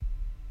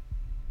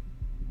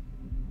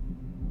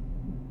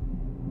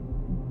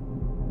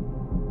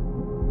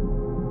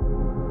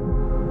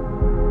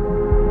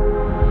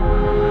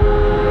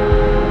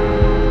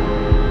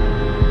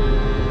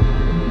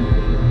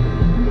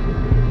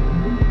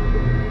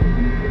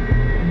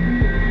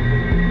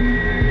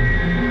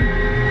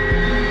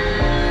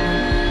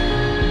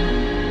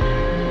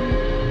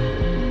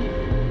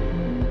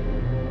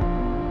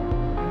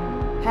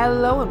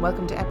Hello and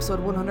welcome to episode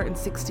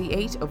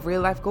 168 of Real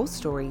Life Ghost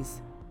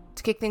Stories.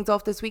 To kick things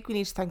off this week, we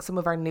need to thank some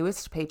of our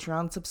newest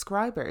Patreon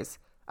subscribers.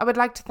 I would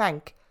like to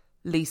thank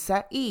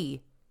Lisa E,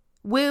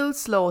 Will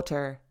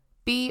Slaughter,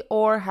 B.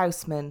 Orr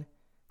Houseman,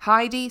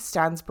 Heidi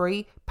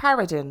Stansbury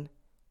Paradin,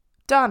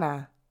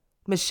 Donna,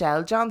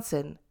 Michelle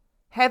Johnson,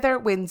 Heather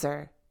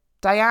Windsor,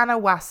 Diana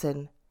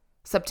Wasson,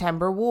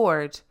 September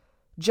Ward,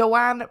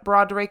 Joanne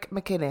Broderick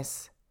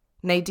McInnes,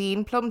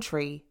 Nadine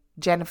Plumtree,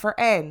 Jennifer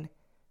N,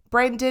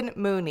 Brendan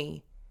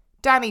Mooney,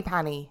 Danny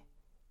Panny,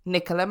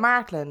 Nicola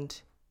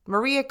Martland,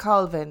 Maria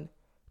Colvin,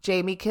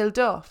 Jamie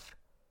Kilduff,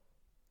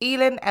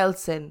 Elin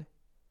Elson,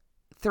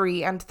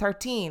 3 and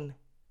 13,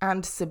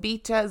 and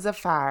Sabita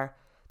Zafar.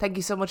 Thank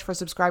you so much for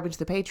subscribing to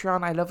the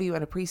Patreon. I love you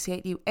and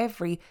appreciate you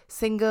every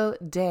single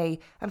day.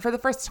 And for the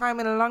first time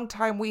in a long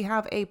time, we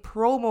have a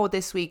promo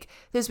this week.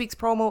 This week's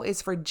promo is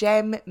for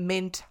Gem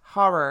Mint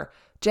Horror.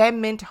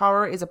 Gem Mint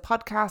Horror is a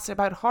podcast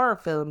about horror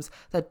films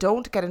that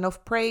don't get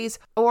enough praise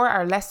or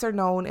are lesser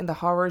known in the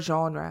horror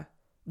genre.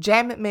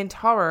 Gem Mint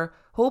Horror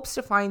hopes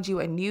to find you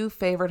a new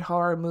favourite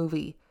horror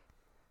movie.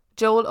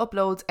 Joel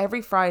uploads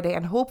every Friday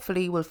and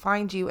hopefully will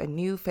find you a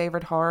new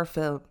favourite horror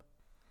film.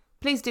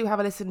 Please do have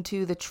a listen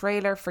to the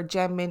trailer for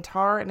Gem Mint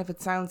Horror, and if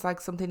it sounds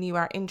like something you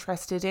are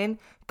interested in,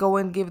 go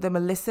and give them a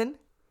listen.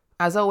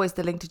 As always,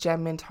 the link to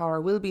Gem Mint Horror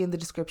will be in the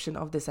description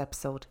of this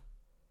episode.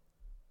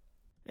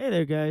 Hey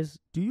there guys,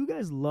 do you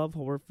guys love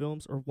horror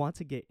films or want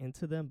to get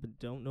into them but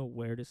don't know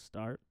where to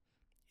start?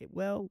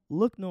 Well,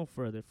 look no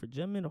further, for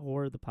Gem Mint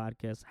Horror, the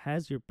podcast,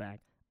 has your back.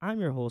 I'm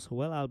your host,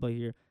 Joel Alba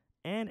here,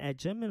 and at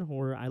Gem Mint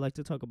Horror, I like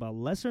to talk about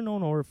lesser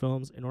known horror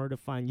films in order to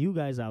find you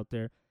guys out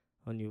there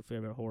a new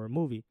favorite horror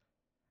movie.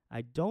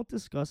 I don't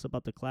discuss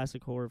about the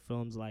classic horror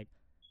films like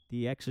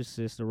The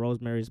Exorcist or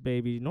Rosemary's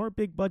Baby, nor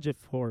big budget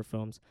horror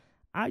films.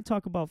 I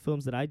talk about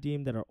films that I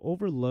deem that are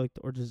overlooked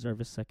or deserve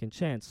a second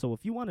chance. So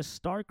if you want to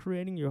start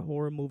creating your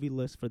horror movie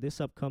list for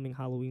this upcoming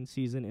Halloween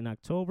season in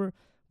October,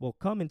 well,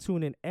 come and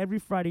tune in every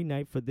Friday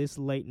night for this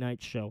late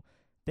night show.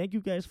 Thank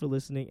you guys for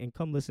listening, and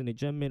come listen to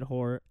Gem Mint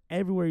Horror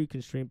everywhere you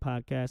can stream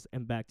podcasts,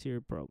 and back to your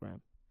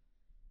program.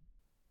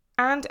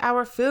 And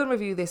our film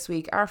review this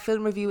week. Our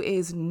film review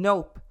is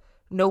Nope.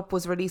 Nope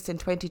was released in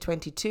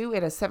 2022.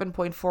 It has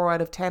 7.4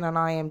 out of 10 on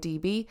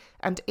IMDb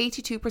and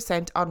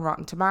 82% on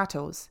Rotten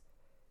Tomatoes.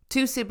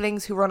 Two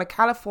siblings who run a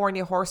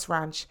California horse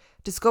ranch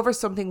discover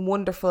something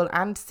wonderful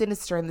and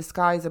sinister in the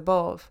skies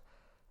above,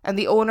 and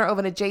the owner of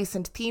an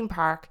adjacent theme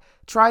park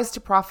tries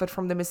to profit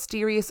from the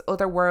mysterious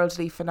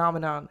otherworldly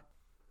phenomenon.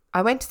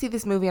 I went to see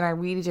this movie and I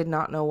really did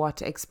not know what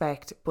to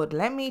expect, but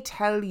let me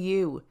tell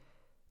you,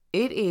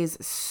 it is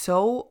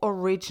so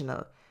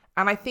original.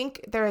 And I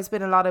think there has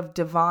been a lot of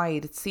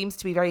divide. It seems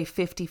to be very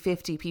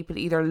 50-50. People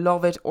either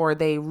love it or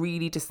they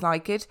really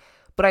dislike it.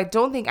 But I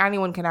don't think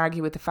anyone can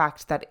argue with the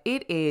fact that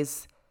it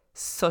is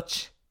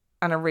such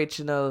an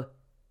original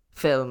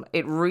film.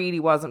 It really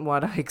wasn't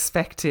what I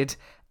expected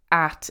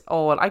at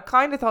all. I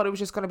kind of thought it was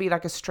just going to be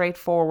like a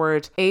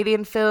straightforward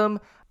alien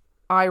film.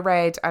 I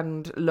read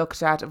and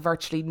looked at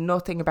virtually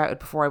nothing about it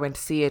before I went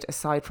to see it,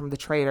 aside from the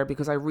trailer,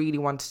 because I really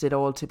wanted it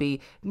all to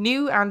be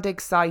new and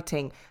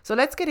exciting. So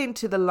let's get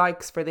into the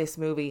likes for this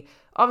movie.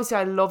 Obviously,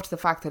 I loved the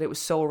fact that it was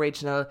so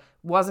original.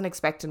 Wasn't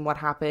expecting what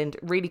happened.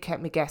 Really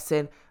kept me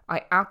guessing.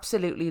 I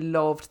absolutely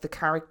loved the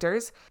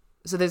characters.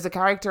 So there's a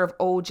character of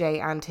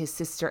OJ and his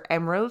sister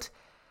Emerald.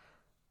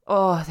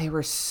 Oh, they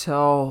were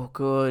so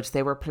good.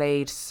 They were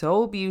played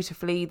so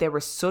beautifully. They were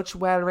such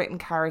well-written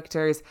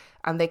characters,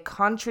 and they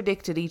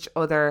contradicted each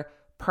other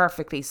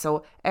perfectly.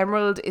 So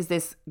Emerald is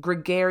this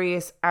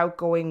gregarious,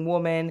 outgoing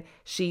woman.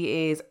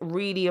 She is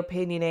really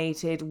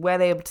opinionated,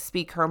 well able to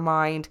speak her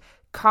mind,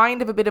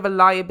 kind of a bit of a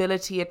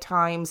liability at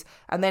times.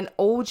 And then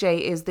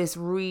OJ is this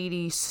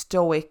really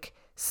stoic,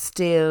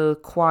 still,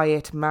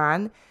 quiet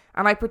man.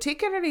 And I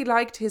particularly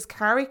liked his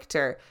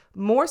character,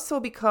 more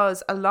so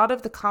because a lot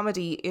of the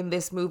comedy in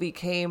this movie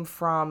came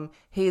from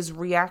his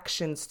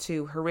reactions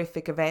to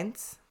horrific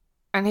events.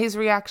 And his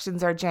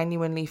reactions are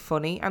genuinely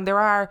funny. And there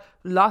are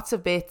lots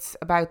of bits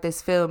about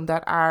this film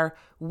that are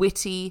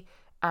witty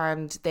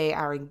and they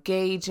are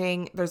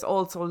engaging. There's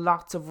also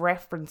lots of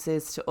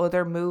references to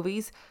other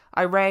movies.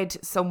 I read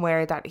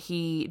somewhere that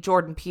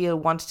Jordan Peele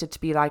wanted it to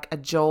be like a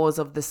Jaws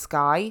of the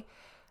Sky.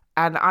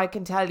 And I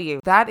can tell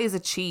you, that is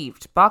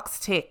achieved. Box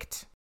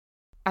ticked.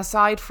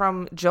 Aside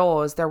from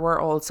Jaws, there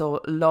were also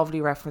lovely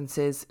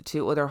references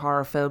to other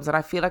horror films. And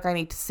I feel like I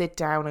need to sit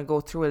down and go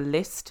through a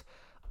list,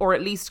 or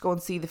at least go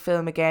and see the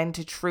film again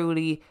to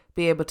truly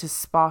be able to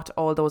spot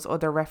all those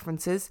other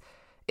references.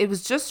 It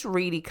was just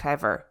really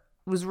clever.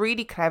 It was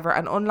really clever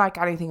and unlike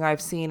anything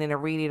I've seen in a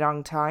really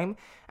long time.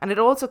 And it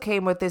also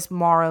came with this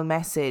moral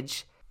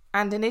message.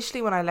 And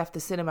initially when I left the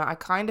cinema, I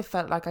kind of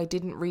felt like I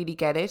didn't really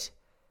get it.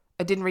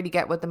 I didn't really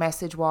get what the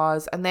message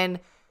was. And then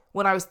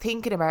when I was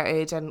thinking about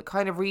it and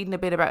kind of reading a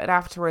bit about it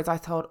afterwards, I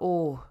thought,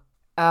 oh,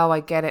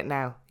 I get it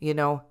now.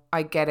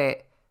 I get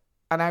it.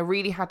 And I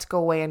really had to go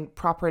away and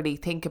properly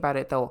think about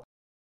it though.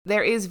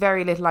 There is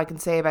very little I can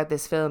say about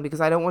this film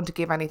because I don't want to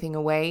give anything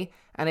away.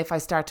 And if I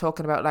start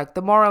talking about like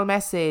the moral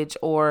message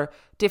or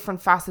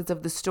different facets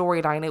of the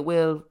storyline, it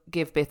will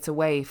give bits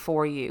away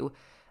for you.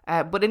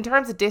 But in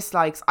terms of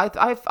dislikes,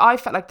 I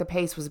felt like the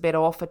pace was a bit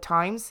off at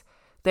times.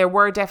 There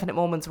were definite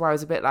moments where I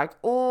was a bit like,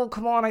 oh,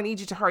 come on, I need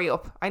you to hurry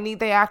up. I need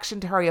the action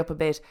to hurry up a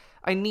bit.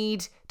 I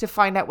need to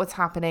find out what's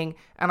happening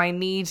and I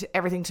need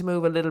everything to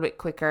move a little bit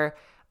quicker.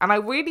 And I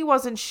really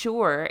wasn't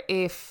sure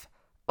if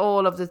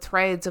all of the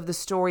threads of the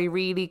story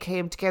really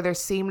came together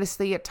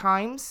seamlessly at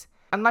times.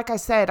 And like I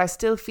said, I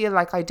still feel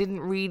like I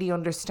didn't really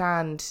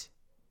understand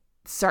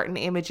certain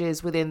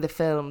images within the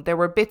film. There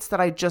were bits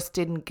that I just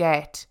didn't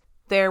get.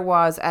 There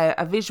was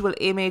a visual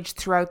image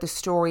throughout the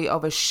story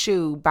of a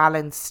shoe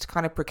balanced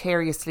kind of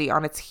precariously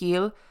on its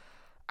heel.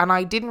 And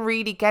I didn't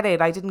really get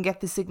it. I didn't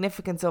get the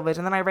significance of it.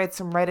 And then I read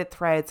some Reddit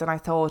threads and I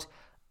thought,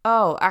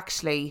 oh,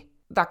 actually,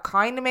 that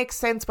kind of makes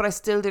sense, but I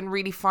still didn't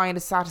really find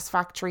a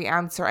satisfactory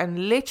answer.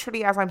 And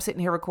literally, as I'm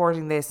sitting here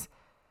recording this,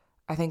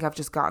 I think I've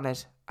just gotten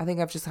it. I think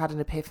I've just had an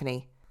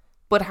epiphany.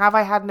 But have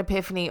I had an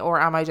epiphany, or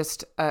am I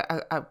just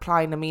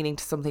applying a meaning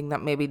to something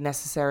that maybe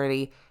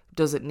necessarily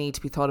doesn't need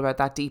to be thought about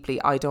that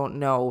deeply? I don't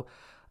know.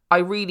 I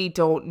really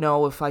don't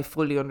know if I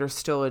fully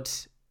understood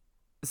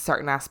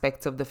certain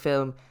aspects of the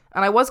film.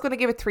 And I was going to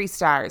give it 3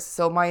 stars.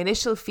 So my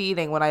initial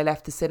feeling when I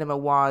left the cinema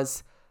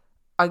was,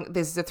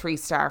 this is a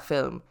 3-star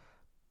film.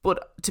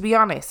 But to be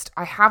honest,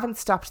 I haven't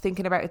stopped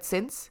thinking about it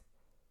since.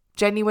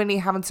 Genuinely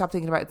haven't stopped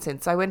thinking about it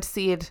since. I went to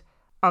see it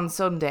on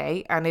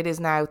Sunday and it is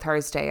now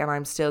Thursday and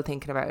I'm still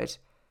thinking about it.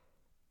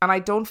 And I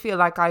don't feel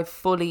like I've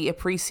fully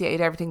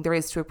appreciated everything there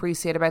is to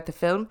appreciate about the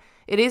film.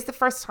 It is the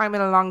first time in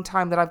a long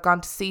time that I've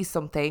gone to see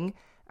something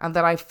and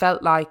that I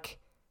felt like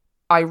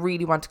I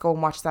really want to go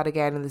and watch that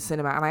again in the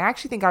cinema. And I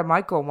actually think I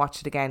might go and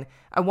watch it again.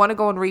 I want to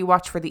go and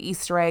rewatch for the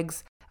Easter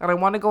eggs, and I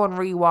want to go and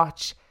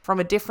rewatch from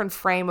a different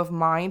frame of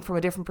mind, from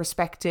a different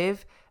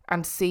perspective,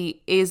 and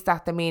see, is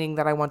that the meaning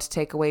that I want to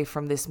take away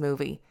from this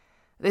movie?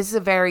 This is a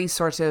very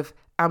sort of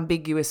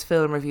ambiguous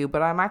film review,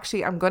 but I'm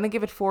going to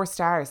give it 4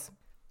 stars.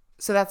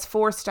 So that's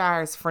 4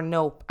 stars for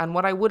Nope. And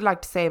what I would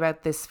like to say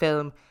about this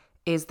film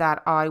is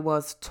that I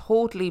was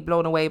totally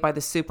blown away by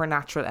the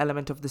supernatural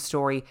element of the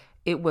story.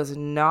 It was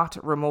not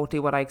remotely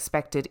what I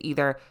expected,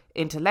 either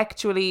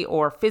intellectually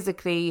or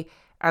physically.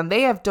 And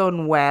they have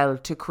done well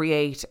to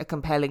create a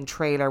compelling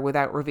trailer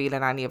without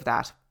revealing any of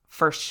that,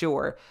 for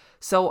sure.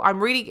 So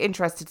I'm really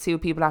interested to see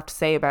what people have to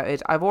say about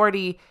it. I've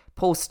already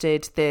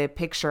posted the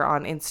picture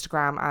on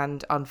Instagram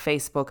and on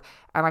Facebook,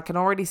 and I can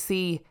already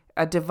see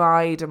a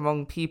divide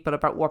among people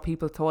about what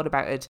people thought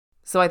about it.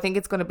 So I think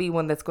it's going to be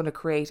one that's going to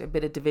create a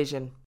bit of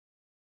division.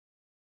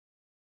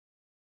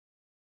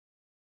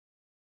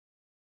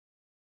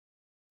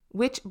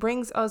 Which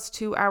brings us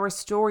to our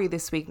story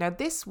this week. Now,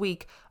 this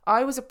week,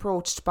 I was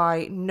approached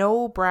by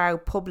No Brow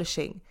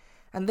Publishing,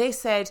 and they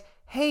said,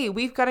 hey,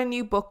 we've got a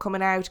new book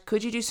coming out.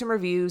 Could you do some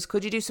reviews?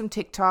 Could you do some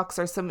TikToks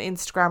or some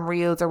Instagram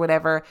reels or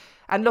whatever?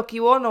 And look,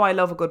 you all know I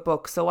love a good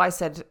book. So I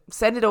said,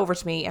 send it over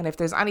to me. And if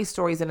there's any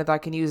stories in it that I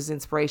can use as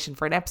inspiration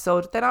for an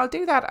episode, then I'll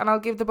do that and I'll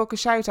give the book a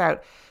shout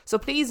out. So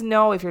please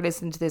know, if you're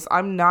listening to this,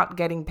 I'm not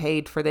getting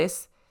paid for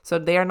this. So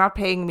they are not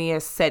paying me a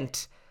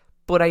cent.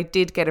 But I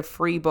did get a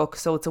free book,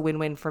 so it's a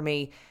win-win for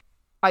me.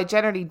 I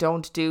generally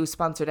don't do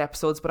sponsored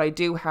episodes, but I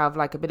do have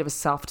like a bit of a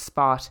soft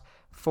spot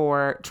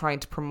for trying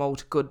to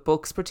promote good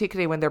books,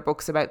 particularly when they're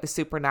books about the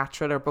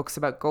supernatural or books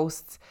about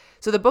ghosts.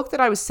 So the book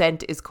that I was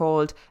sent is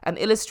called An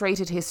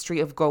Illustrated History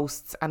of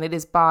Ghosts, and it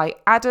is by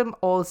Adam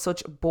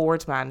Allsuch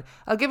Boardman.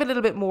 I'll give a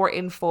little bit more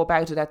info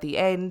about it at the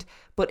end,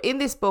 but in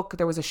this book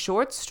there was a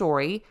short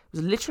story, it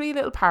was literally a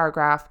little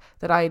paragraph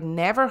that I had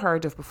never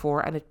heard of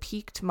before, and it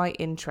piqued my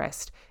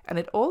interest. And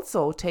it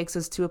also takes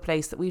us to a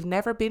place that we've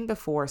never been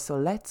before, so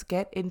let's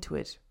get into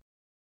it.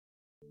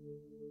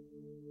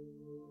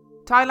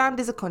 Thailand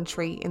is a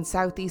country in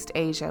Southeast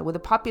Asia with a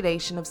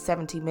population of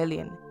 70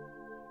 million.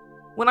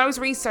 When I was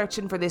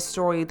researching for this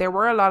story, there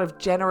were a lot of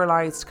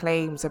generalised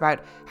claims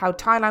about how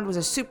Thailand was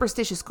a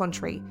superstitious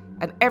country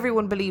and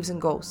everyone believes in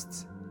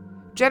ghosts.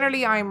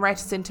 Generally, I am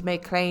reticent to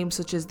make claims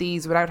such as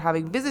these without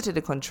having visited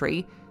a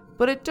country,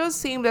 but it does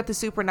seem that the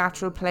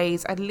supernatural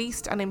plays at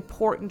least an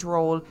important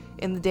role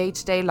in the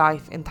day-to-day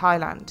life in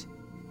Thailand.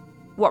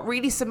 What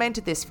really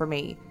cemented this for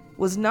me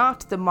was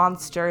not the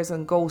monsters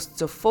and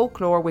ghosts of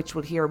folklore, which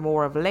we'll hear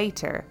more of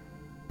later,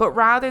 but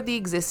rather the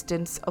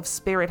existence of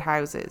spirit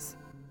houses,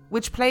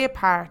 which play a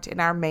part in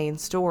our main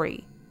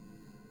story.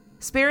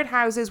 Spirit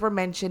houses were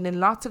mentioned in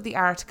lots of the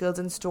articles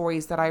and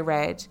stories that I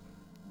read,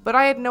 but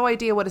I had no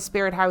idea what a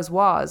spirit house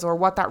was or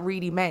what that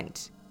really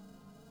meant.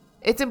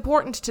 It's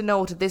important to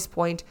note at this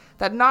point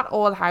that not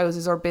all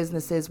houses or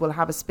businesses will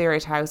have a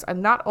spirit house,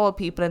 and not all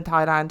people in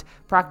Thailand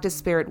practice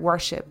spirit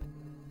worship.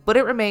 But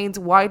it remains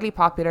widely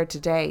popular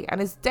today and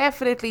is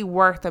definitely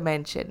worth a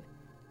mention.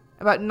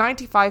 About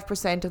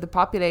 95% of the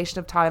population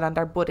of Thailand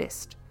are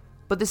Buddhist,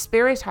 but the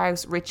spirit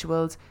house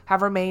rituals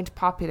have remained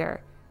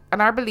popular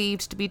and are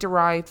believed to be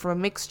derived from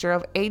a mixture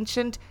of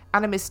ancient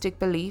animistic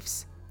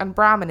beliefs and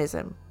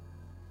Brahmanism.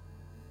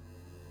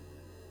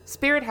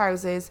 Spirit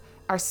houses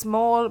are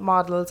small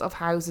models of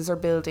houses or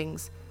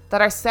buildings that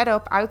are set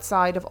up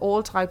outside of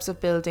all types of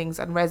buildings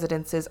and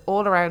residences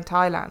all around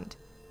Thailand.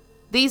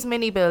 These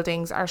mini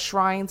buildings are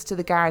shrines to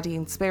the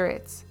guardian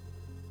spirits.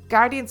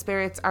 Guardian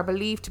spirits are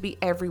believed to be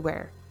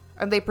everywhere,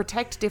 and they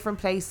protect different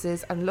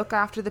places and look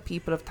after the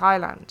people of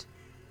Thailand.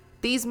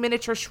 These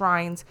miniature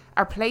shrines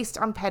are placed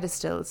on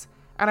pedestals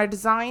and are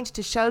designed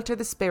to shelter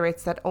the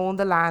spirits that own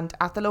the land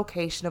at the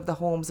location of the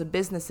homes and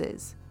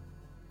businesses.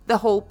 The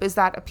hope is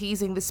that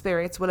appeasing the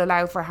spirits will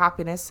allow for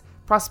happiness,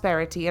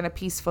 prosperity, and a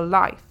peaceful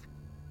life.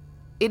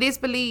 It is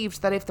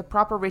believed that if the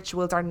proper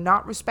rituals are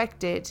not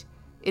respected,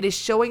 it is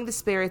showing the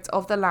spirits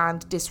of the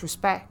land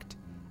disrespect,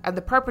 and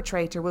the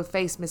perpetrator will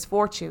face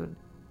misfortune.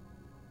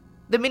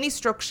 The mini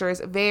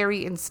structures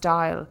vary in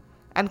style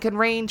and can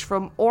range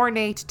from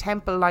ornate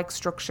temple-like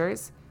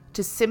structures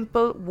to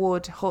simple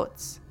wood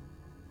huts.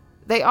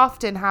 They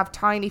often have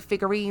tiny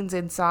figurines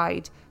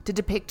inside to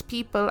depict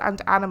people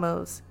and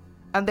animals,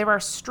 and there are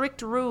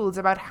strict rules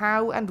about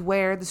how and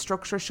where the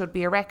structure should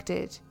be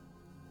erected.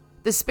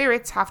 The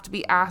spirits have to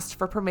be asked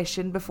for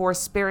permission before a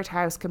spirit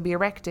house can be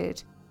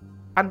erected,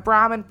 and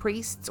Brahmin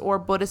priests or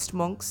Buddhist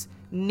monks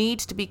need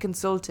to be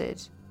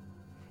consulted.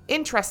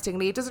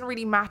 Interestingly, it doesn't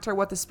really matter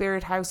what the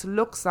spirit house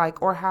looks like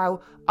or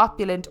how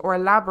opulent or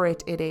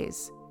elaborate it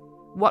is.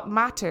 What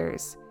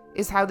matters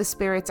is how the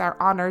spirits are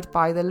honoured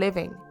by the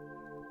living.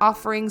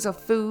 Offerings of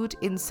food,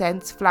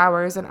 incense,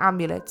 flowers, and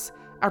amulets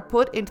are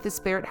put into the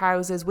spirit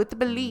houses with the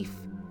belief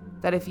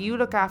that if you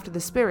look after the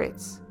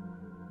spirits,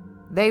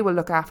 they will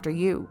look after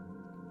you.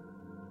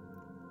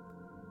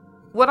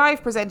 What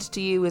I've presented to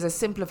you is a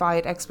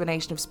simplified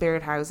explanation of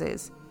spirit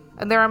houses,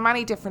 and there are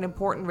many different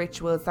important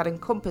rituals that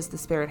encompass the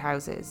spirit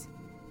houses.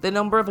 The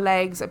number of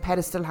legs a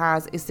pedestal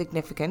has is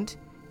significant,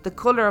 the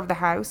colour of the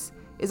house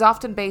is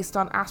often based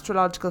on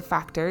astrological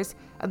factors,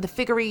 and the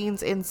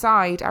figurines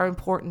inside are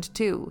important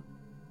too.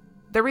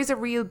 There is a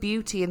real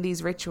beauty in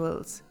these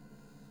rituals,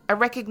 a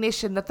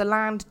recognition that the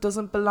land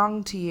doesn't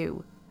belong to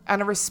you,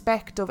 and a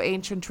respect of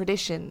ancient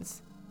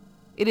traditions.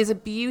 It is a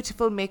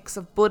beautiful mix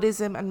of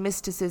Buddhism and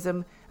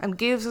mysticism and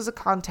gives us a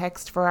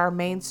context for our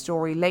main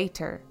story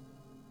later.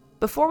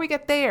 Before we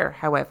get there,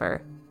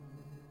 however,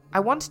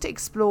 I wanted to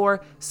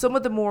explore some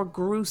of the more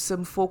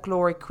gruesome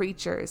folkloric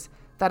creatures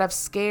that have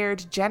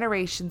scared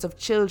generations of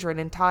children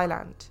in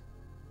Thailand.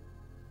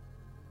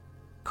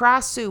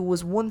 Kra Su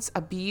was once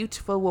a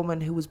beautiful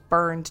woman who was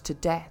burned to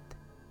death.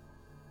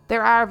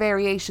 There are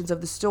variations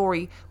of the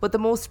story, but the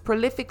most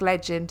prolific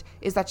legend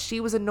is that she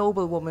was a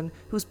noblewoman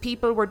whose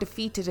people were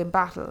defeated in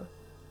battle.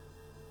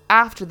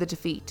 After the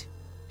defeat,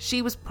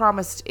 she was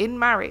promised in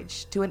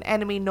marriage to an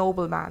enemy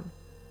nobleman,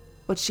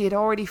 but she had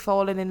already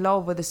fallen in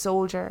love with a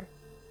soldier,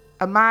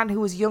 a man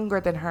who was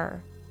younger than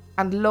her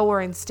and lower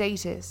in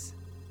status.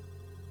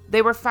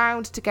 They were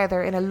found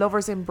together in a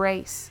lover's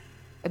embrace,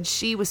 and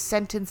she was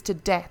sentenced to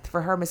death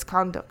for her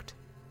misconduct.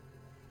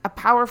 A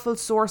powerful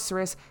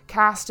sorceress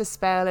cast a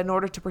spell in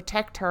order to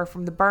protect her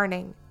from the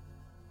burning,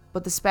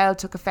 but the spell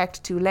took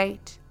effect too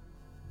late,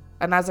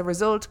 and as a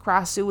result,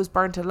 Kra Su was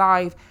burnt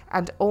alive,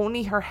 and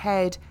only her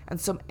head and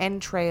some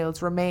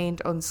entrails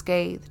remained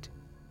unscathed.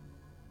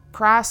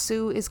 Kra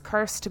Su is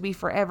cursed to be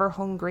forever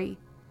hungry,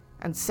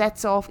 and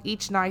sets off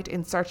each night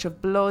in search of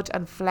blood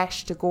and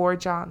flesh to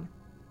gorge on.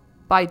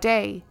 By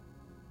day,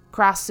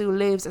 Kra Su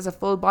lives as a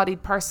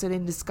full-bodied person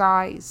in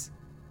disguise,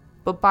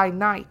 but by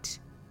night,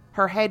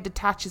 her head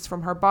detaches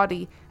from her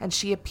body and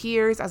she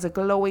appears as a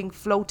glowing,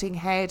 floating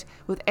head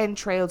with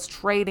entrails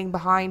trailing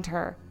behind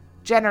her,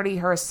 generally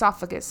her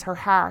esophagus, her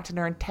heart, and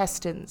her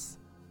intestines.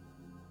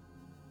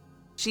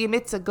 She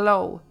emits a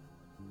glow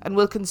and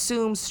will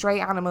consume stray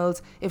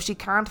animals if she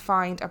can't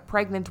find a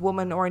pregnant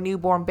woman or a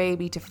newborn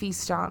baby to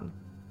feast on.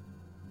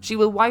 She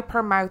will wipe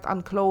her mouth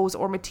on clothes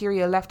or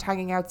material left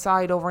hanging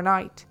outside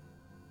overnight,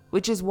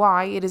 which is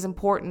why it is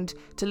important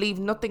to leave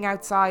nothing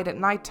outside at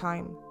night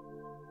time.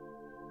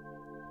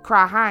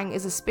 Kra Hang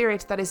is a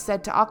spirit that is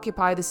said to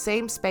occupy the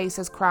same space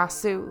as Kra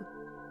Su.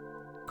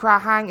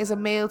 Kra Hang is a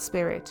male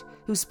spirit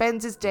who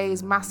spends his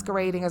days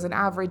masquerading as an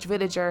average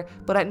villager,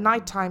 but at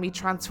night time he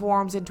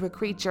transforms into a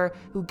creature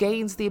who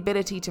gains the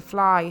ability to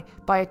fly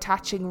by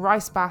attaching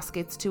rice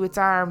baskets to its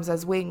arms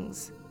as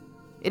wings.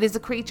 It is a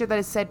creature that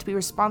is said to be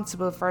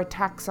responsible for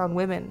attacks on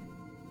women.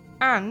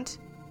 And,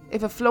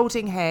 if a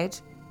floating head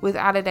with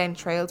added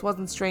entrails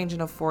wasn't strange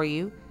enough for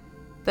you,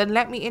 then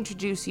let me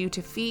introduce you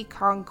to Phi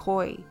Kong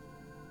Koi.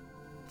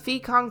 Phi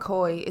Kong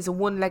Koi is a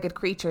one-legged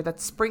creature that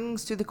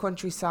springs through the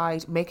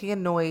countryside making a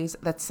noise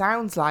that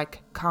sounds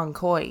like Kong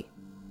Koi,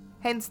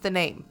 hence the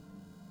name.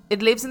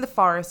 It lives in the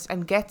forest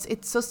and gets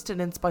its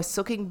sustenance by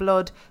sucking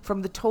blood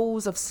from the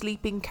toes of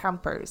sleeping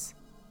campers.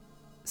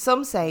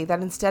 Some say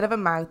that instead of a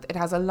mouth it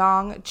has a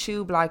long,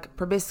 tube-like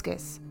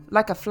proboscis,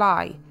 like a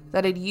fly,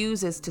 that it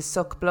uses to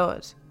suck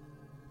blood.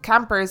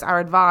 Campers are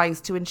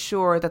advised to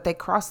ensure that they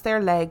cross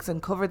their legs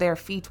and cover their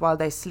feet while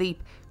they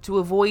sleep to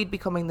avoid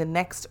becoming the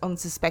next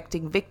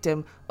unsuspecting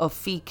victim of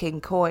Phi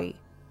King Koi.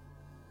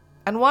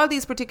 And while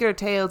these particular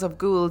tales of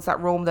ghouls that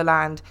roam the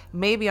land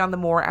may be on the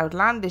more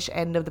outlandish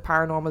end of the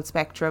paranormal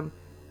spectrum,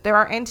 There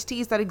are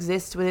entities that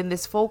exist within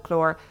this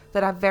folklore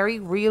that have very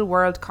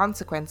real-world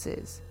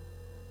consequences.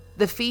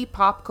 The fee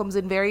pop comes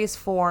in various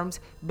forms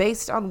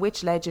based on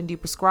which legend you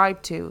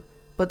prescribe to,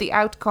 but the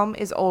outcome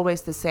is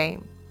always the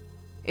same.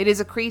 It is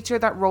a creature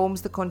that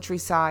roams the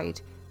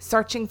countryside,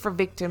 searching for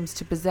victims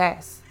to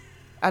possess,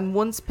 and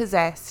once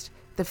possessed,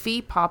 the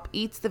fee pop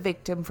eats the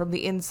victim from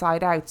the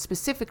inside out,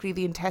 specifically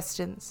the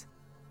intestines.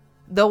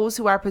 Those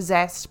who are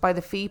possessed by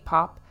the fee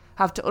pop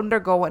have to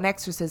undergo an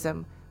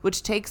exorcism,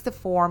 which takes the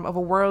form of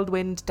a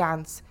whirlwind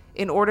dance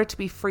in order to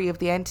be free of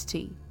the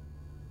entity.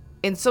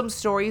 In some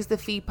stories, the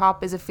fee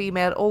pop is a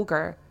female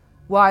ogre,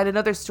 while in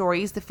other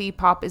stories, the fee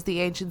pop is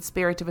the ancient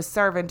spirit of a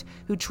servant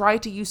who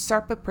tried to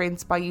usurp a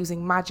prince by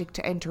using magic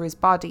to enter his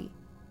body.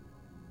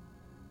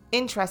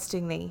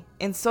 Interestingly,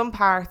 in some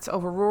parts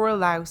of rural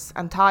Laos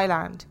and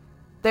Thailand,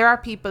 there are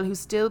people who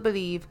still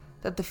believe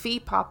that the fee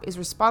pop is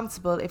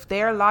responsible if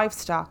their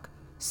livestock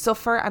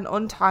suffer an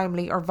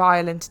untimely or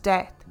violent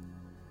death.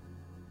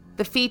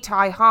 The Phi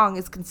Tai Hong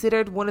is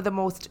considered one of the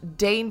most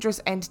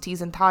dangerous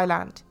entities in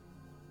Thailand.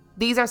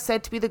 These are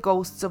said to be the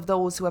ghosts of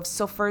those who have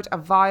suffered a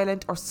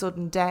violent or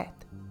sudden death.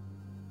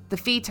 The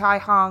Phi Tai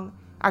Hong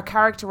are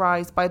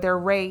characterised by their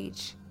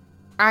rage,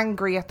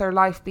 angry at their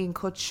life being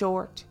cut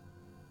short.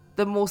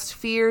 The most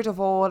feared of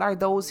all are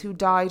those who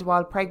died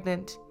while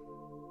pregnant,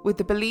 with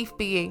the belief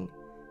being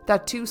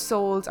that two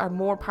souls are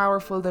more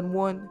powerful than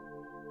one.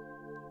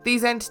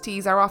 These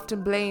entities are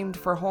often blamed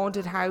for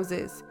haunted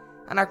houses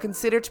and are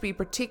considered to be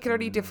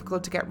particularly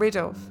difficult to get rid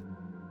of.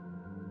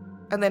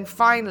 And then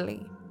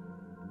finally,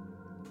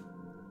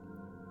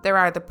 there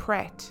are the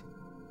Pret.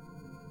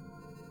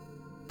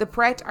 The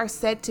Pret are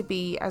said to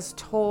be as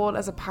tall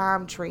as a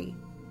palm tree,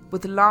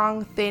 with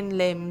long, thin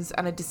limbs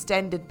and a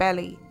distended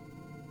belly.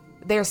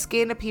 Their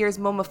skin appears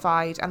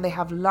mummified and they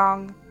have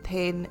long,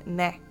 thin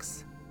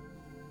necks.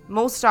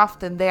 Most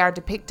often they are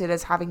depicted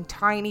as having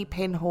tiny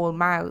pinhole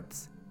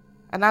mouths,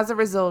 and as a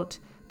result,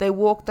 they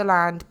walk the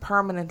land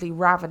permanently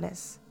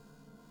ravenous.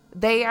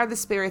 They are the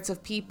spirits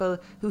of people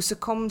who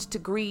succumbed to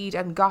greed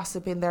and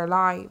gossip in their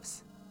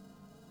lives.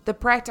 The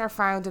Pret are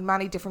found in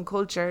many different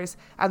cultures,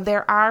 and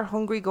there are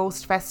hungry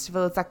ghost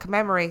festivals that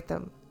commemorate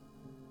them.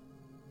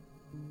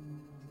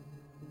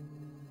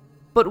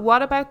 But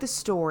what about the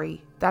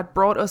story that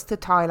brought us to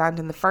Thailand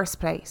in the first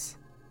place?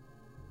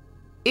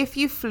 If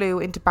you flew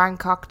into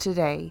Bangkok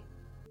today,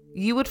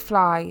 you would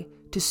fly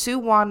to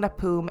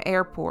Suvarnabhumi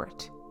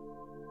Airport.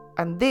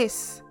 And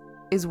this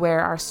is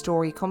where our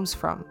story comes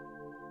from.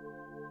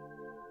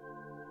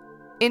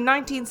 In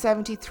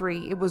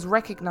 1973, it was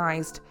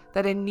recognised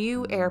that a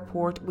new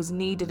airport was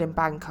needed in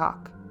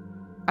Bangkok,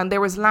 and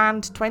there was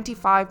land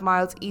 25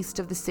 miles east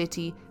of the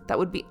city that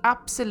would be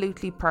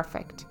absolutely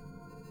perfect.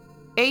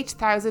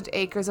 8,000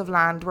 acres of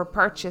land were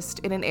purchased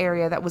in an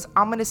area that was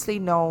ominously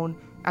known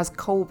as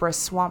Cobra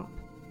Swamp.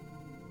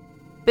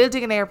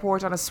 Building an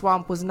airport on a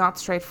swamp was not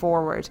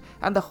straightforward,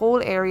 and the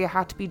whole area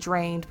had to be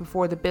drained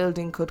before the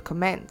building could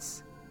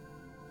commence.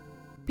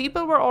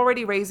 People were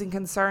already raising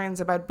concerns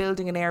about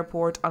building an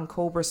airport on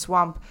Cobra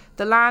Swamp.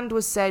 The land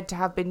was said to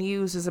have been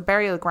used as a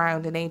burial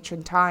ground in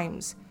ancient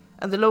times,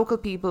 and the local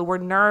people were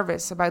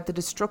nervous about the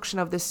destruction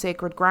of this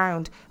sacred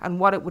ground and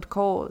what it would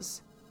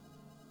cause.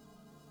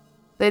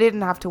 They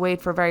didn't have to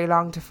wait for very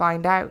long to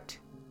find out.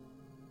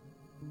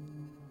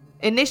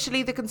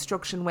 Initially, the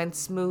construction went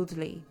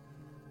smoothly,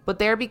 but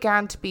there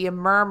began to be a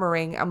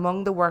murmuring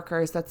among the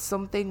workers that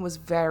something was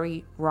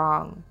very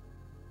wrong.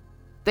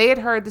 They had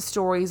heard the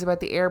stories about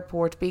the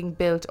airport being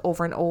built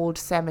over an old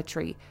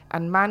cemetery,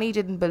 and many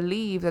didn't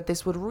believe that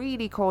this would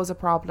really cause a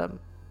problem.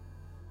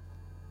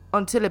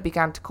 Until it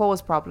began to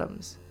cause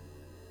problems.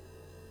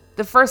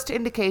 The first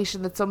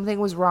indication that something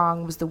was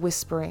wrong was the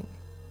whispering.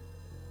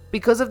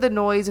 Because of the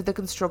noise of the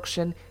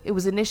construction, it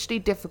was initially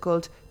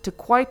difficult to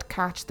quite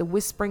catch the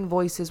whispering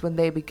voices when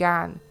they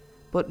began,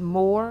 but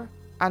more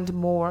and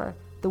more,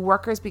 the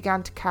workers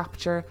began to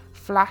capture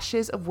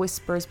flashes of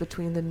whispers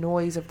between the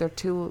noise of their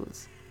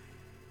tools.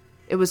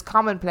 It was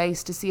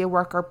commonplace to see a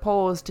worker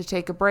pause to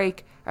take a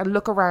break and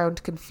look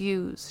around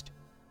confused,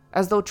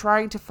 as though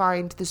trying to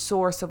find the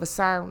source of a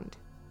sound.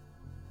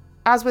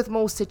 As with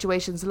most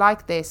situations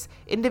like this,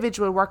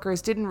 individual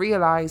workers didn't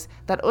realise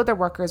that other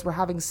workers were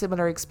having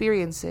similar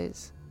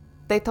experiences.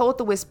 They thought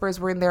the whispers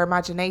were in their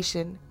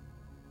imagination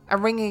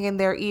and ringing in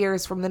their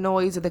ears from the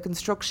noise of the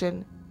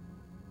construction.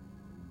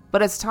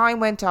 But as time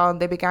went on,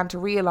 they began to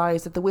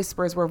realise that the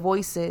whispers were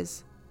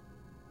voices.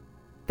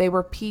 They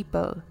were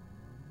people.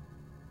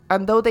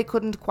 And though they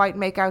couldn't quite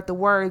make out the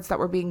words that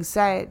were being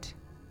said,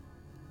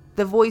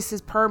 the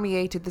voices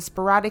permeated the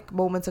sporadic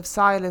moments of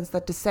silence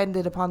that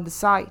descended upon the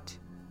site.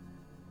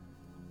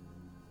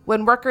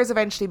 When workers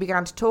eventually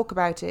began to talk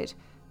about it,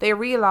 they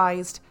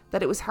realised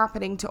that it was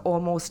happening to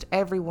almost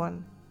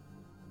everyone.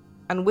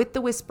 And with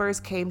the whispers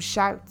came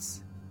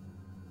shouts.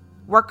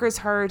 Workers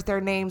heard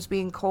their names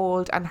being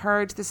called and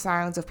heard the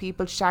sounds of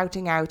people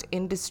shouting out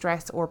in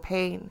distress or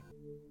pain.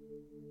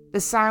 The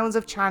sounds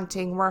of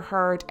chanting were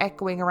heard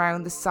echoing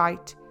around the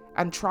site,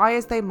 and try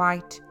as they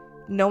might,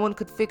 no one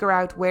could figure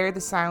out where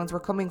the sounds were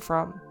coming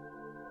from.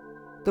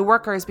 The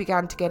workers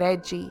began to get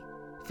edgy,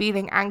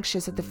 feeling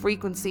anxious at the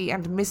frequency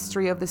and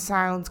mystery of the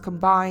sounds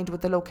combined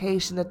with the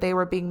location that they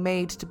were being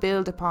made to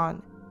build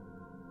upon.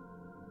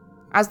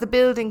 As the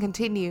building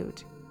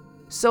continued,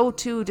 so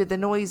too did the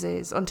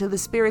noises until the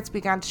spirits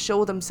began to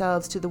show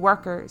themselves to the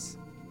workers.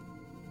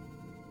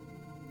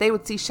 They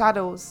would see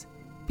shadows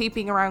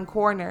peeping around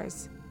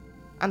corners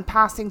and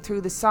passing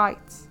through the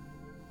sites.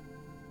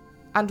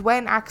 And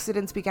when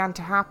accidents began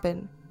to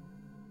happen,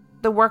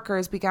 the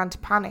workers began to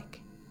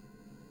panic.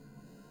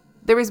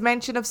 There is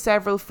mention of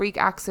several freak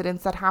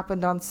accidents that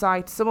happened on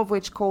site, some of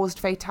which caused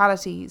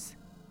fatalities,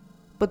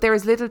 but there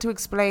is little to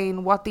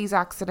explain what these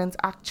accidents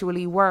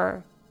actually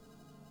were.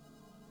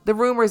 The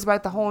rumours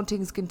about the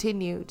hauntings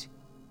continued,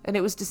 and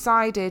it was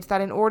decided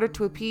that in order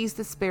to appease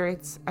the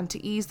spirits and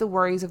to ease the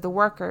worries of the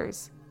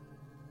workers,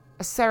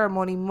 a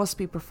ceremony must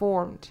be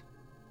performed.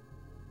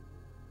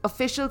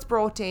 Officials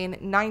brought in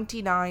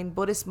 99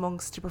 Buddhist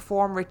monks to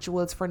perform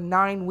rituals for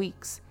 9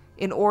 weeks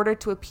in order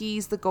to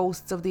appease the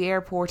ghosts of the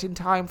airport in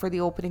time for the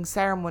opening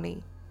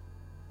ceremony.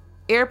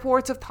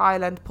 Airports of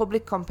Thailand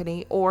Public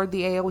Company, or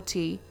the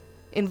AOT,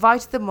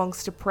 invited the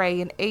monks to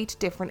pray in 8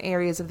 different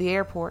areas of the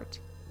airport.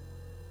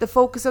 The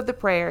focus of the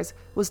prayers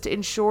was to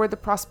ensure the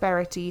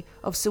prosperity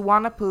of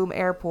Suvarnabhumi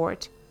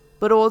Airport,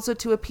 but also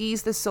to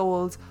appease the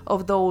souls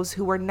of those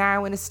who were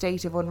now in a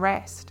state of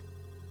unrest.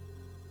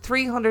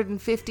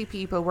 350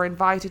 people were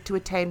invited to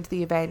attend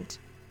the event,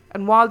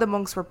 and while the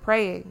monks were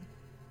praying,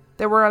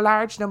 there were a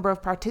large number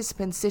of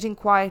participants sitting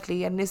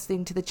quietly and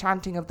listening to the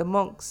chanting of the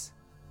monks.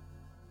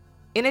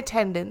 In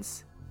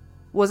attendance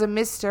was a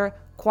Mr.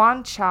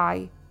 Kwan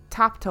Chai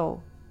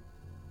Tapto,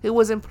 who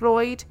was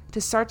employed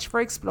to search for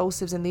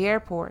explosives in the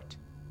airport.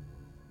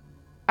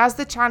 As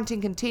the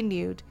chanting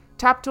continued,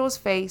 Tapto's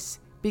face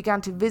began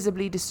to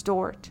visibly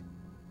distort,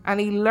 and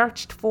he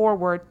lurched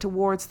forward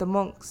towards the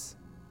monks.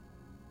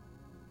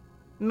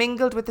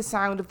 Mingled with the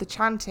sound of the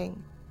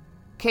chanting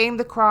came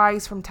the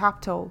cries from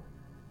Tapto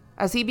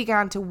as he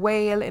began to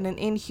wail in an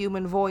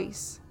inhuman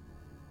voice.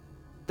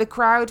 The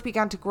crowd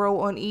began to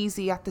grow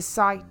uneasy at the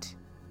sight,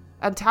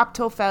 and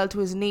Tapto fell to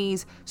his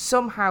knees,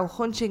 somehow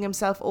hunching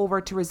himself over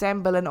to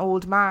resemble an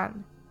old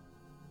man.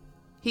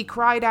 He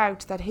cried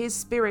out that his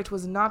spirit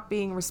was not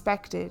being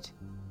respected.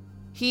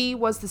 He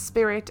was the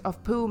spirit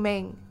of Pu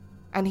Ming,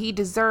 and he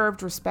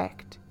deserved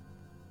respect.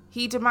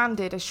 He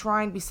demanded a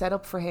shrine be set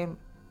up for him,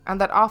 and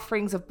that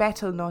offerings of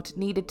betel nut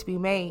needed to be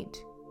made.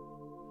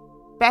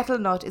 Betel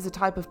nut is a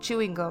type of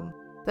chewing gum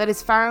that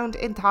is found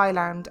in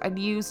Thailand and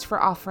used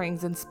for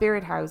offerings in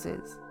spirit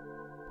houses.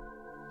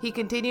 He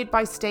continued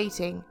by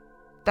stating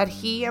that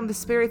he and the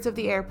spirits of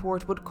the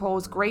airport would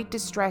cause great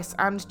distress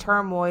and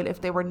turmoil if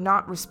they were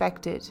not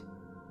respected.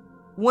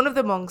 One of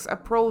the monks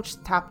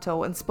approached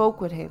Tapto and spoke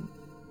with him,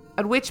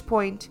 at which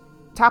point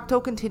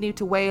Tapto continued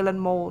to wail and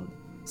moan,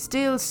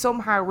 still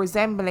somehow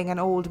resembling an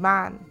old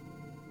man.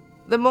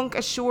 The monk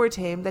assured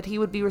him that he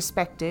would be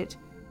respected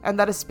and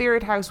that a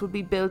spirit house would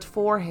be built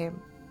for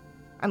him.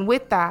 And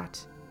with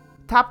that,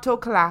 Tapto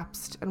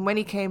collapsed, and when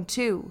he came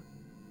to,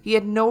 he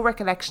had no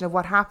recollection of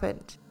what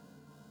happened.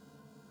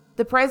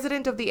 The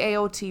president of the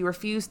AOT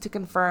refused to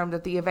confirm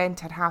that the event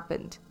had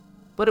happened,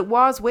 but it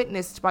was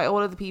witnessed by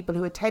all of the people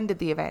who attended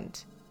the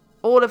event,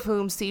 all of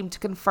whom seemed to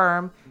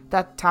confirm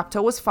that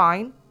Tapto was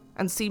fine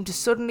and seemed to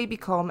suddenly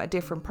become a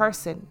different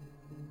person.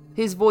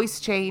 His voice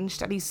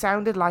changed and he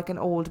sounded like an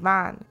old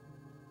man.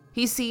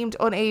 He seemed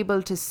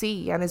unable to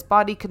see, and his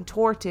body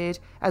contorted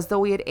as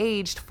though he had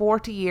aged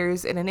 40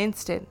 years in an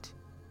instant.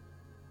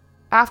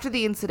 After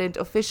the incident,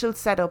 officials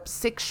set up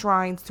 6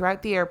 shrines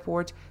throughout the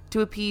airport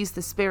to appease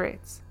the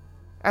spirits,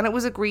 and it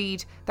was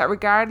agreed that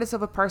regardless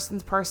of a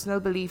person's personal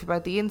belief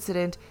about the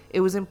incident,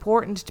 it was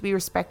important to be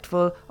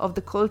respectful of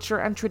the culture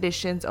and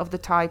traditions of the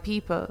Thai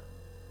people.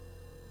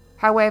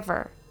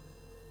 However,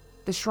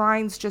 the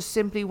shrines just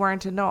simply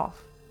weren't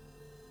enough,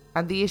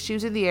 and the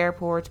issues in the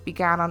airport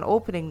began on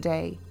opening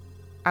day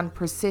and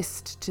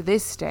persist to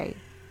this day.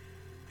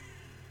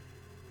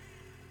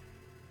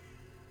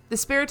 The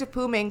spirit of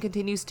Pu Ming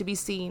continues to be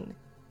seen,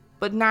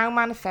 but now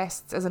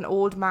manifests as an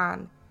old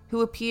man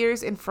who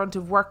appears in front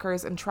of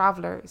workers and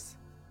travellers.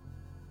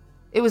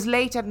 It was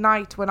late at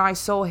night when I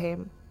saw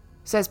him,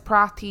 says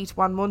Prathit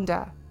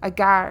Wanmunda, a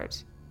guard.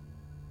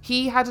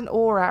 He had an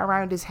aura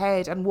around his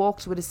head and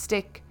walked with a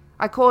stick.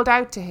 I called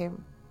out to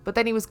him, but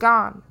then he was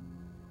gone.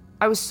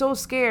 I was so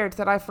scared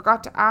that I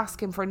forgot to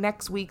ask him for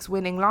next week's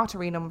winning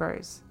lottery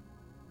numbers.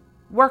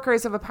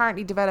 Workers have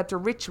apparently developed a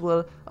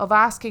ritual of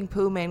asking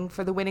Pu Ming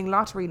for the winning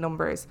lottery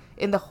numbers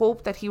in the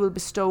hope that he will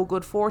bestow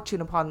good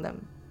fortune upon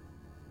them.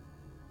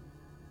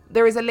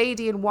 There is a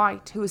lady in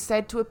white who is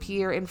said to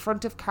appear in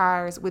front of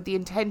cars with the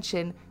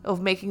intention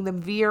of making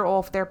them veer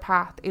off their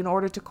path in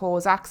order to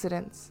cause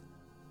accidents.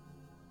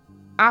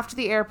 After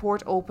the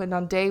airport opened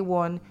on day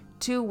 1,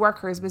 2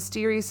 workers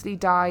mysteriously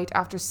died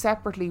after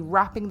separately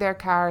wrapping their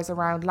cars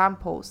around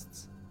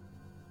lampposts.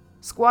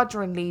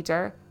 Squadron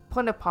leader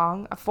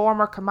Punapong, a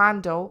former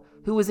commando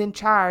who was in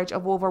charge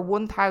of over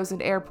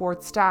 1,000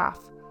 airport staff,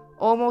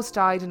 almost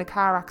died in a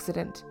car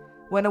accident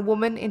when a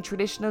woman in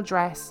traditional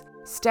dress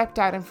stepped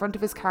out in front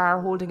of his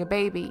car holding a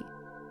baby.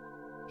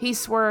 He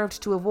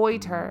swerved to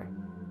avoid her,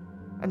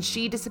 and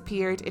she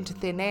disappeared into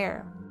thin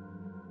air.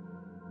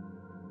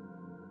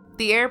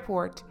 The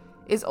airport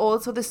is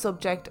also the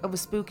subject of a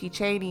spooky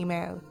chain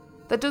email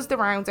that does the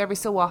rounds every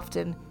so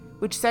often,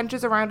 which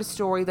centres around a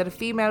story that a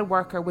female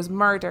worker was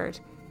murdered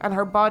and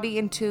her body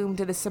entombed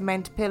in a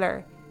cement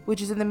pillar,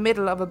 which is in the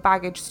middle of a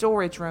baggage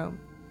storage room.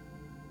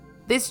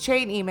 This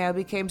chain email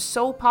became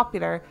so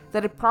popular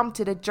that it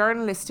prompted a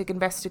journalistic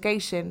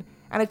investigation,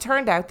 and it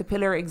turned out the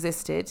pillar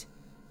existed.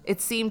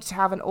 It seemed to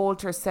have an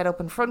altar set up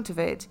in front of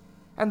it,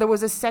 and there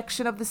was a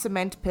section of the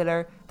cement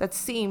pillar that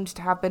seemed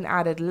to have been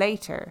added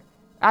later,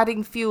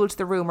 adding fuel to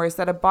the rumours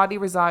that a body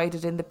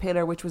resided in the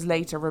pillar which was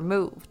later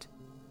removed.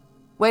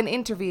 When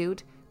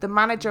interviewed, the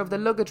manager of the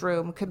luggage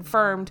room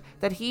confirmed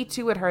that he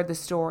too had heard the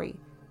story,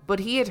 but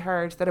he had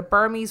heard that a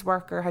Burmese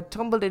worker had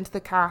tumbled into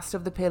the cast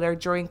of the pillar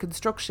during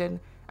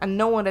construction and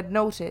no one had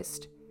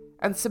noticed,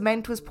 and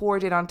cement was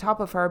poured in on top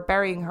of her,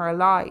 burying her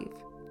alive.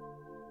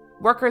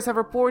 Workers have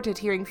reported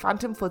hearing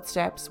phantom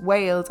footsteps,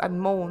 wails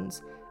and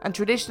moans, and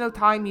traditional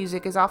Thai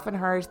music is often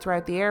heard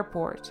throughout the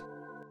airport.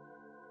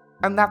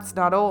 And that's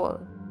not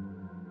all.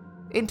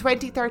 In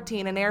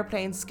 2013, an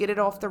airplane skidded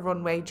off the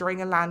runway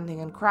during a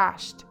landing and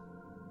crashed.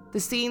 The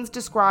scenes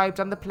described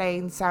on the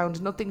plane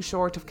sound nothing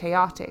short of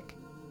chaotic.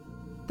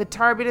 The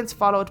turbulence,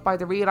 followed by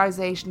the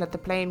realization that the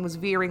plane was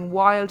veering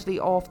wildly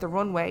off the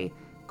runway,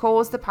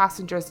 caused the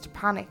passengers to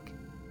panic.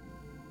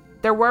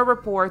 There were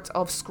reports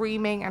of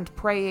screaming and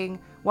praying,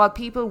 while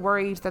people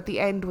worried that the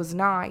end was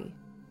nigh.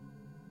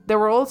 There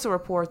were also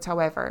reports,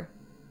 however,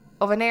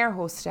 of an air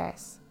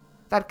hostess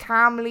that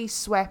calmly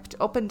swept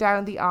up and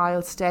down the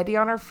aisle, steady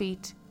on her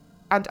feet,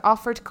 and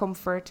offered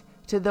comfort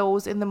to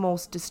those in the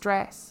most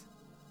distress.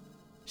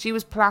 She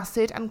was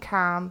placid and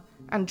calm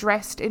and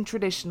dressed in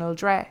traditional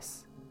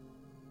dress.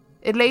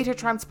 It later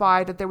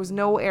transpired that there was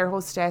no air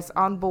hostess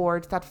on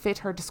board that fit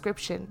her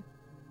description,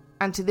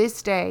 and to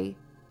this day,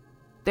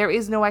 there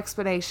is no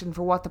explanation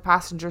for what the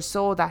passengers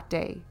saw that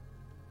day.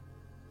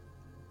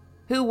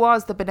 Who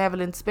was the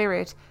benevolent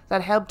spirit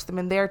that helped them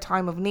in their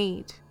time of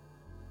need?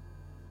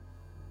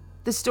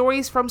 The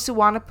stories from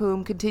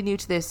Suvarnabhumi continue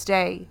to this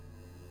day.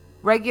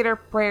 Regular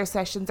prayer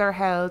sessions are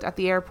held at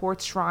the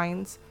airport's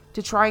shrines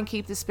to try and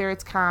keep the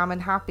spirits calm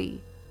and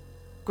happy.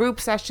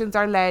 Group sessions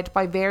are led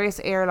by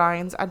various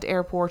airlines and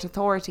airport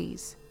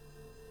authorities.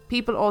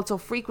 People also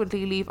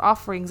frequently leave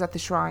offerings at the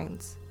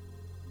shrines.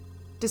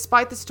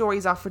 Despite the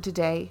stories offered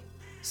today,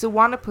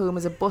 Suvarnabhumi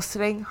is a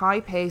bustling,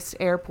 high-paced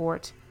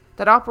airport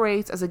that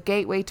operates as a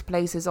gateway to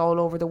places all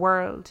over the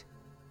world.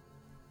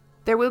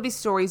 There will be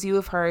stories you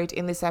have heard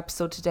in this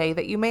episode today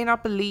that you may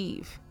not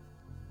believe,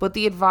 but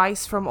the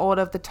advice from all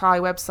of the Thai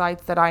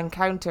websites that I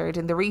encountered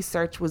in the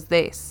research was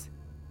this: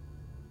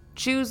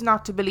 choose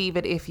not to believe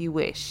it if you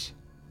wish,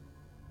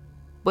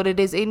 but it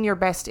is in your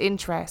best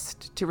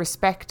interest to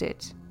respect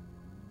it,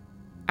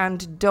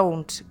 and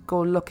don't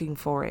go looking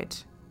for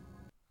it.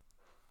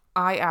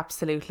 I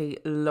absolutely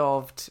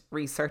loved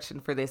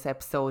researching for this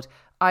episode.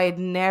 I had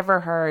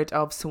never heard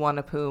of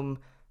Suvarnabhumi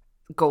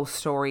ghost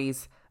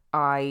stories.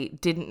 I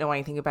didn't know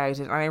anything about it,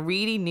 and I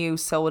really knew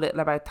so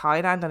little about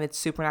Thailand and its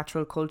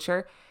supernatural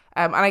culture.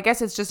 And I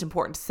guess it's just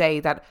important to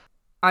say that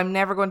I'm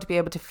never going to be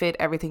able to fit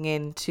everything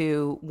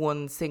into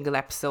one single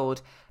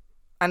episode,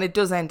 and it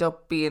does end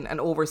up being an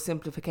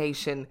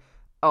oversimplification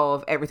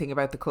of everything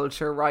about the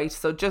culture, right?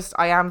 So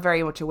I am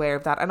very much aware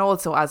of that. And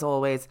also, as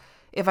always,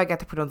 if I get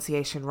the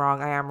pronunciation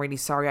wrong, I am really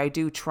sorry. I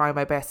do try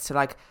my best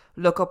to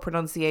look up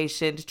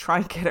pronunciation to try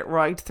and get it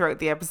right throughout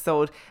the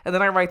episode, and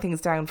then I write things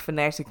down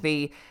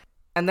phonetically,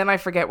 and then I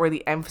forget where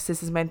the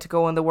emphasis is meant to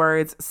go in the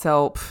words.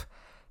 So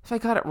if I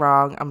got it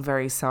wrong, I'm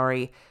very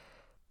sorry.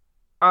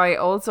 I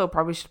also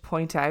probably should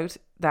point out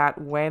that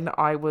when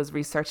I was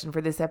researching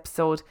for this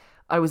episode,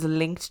 I was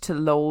linked to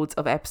loads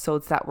of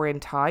episodes that were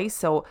in Thai.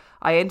 So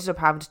I ended up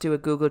having to do a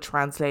Google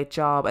Translate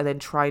job and then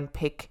try and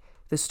pick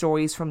the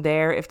stories from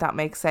there, if that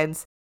makes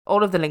sense.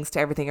 All of the links to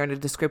everything are in the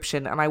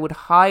description, and I would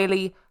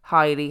highly,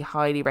 highly,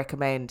 highly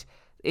recommend,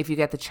 if you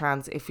get the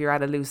chance, if you're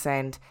at a loose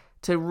end,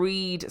 to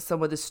read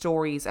some of the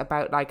stories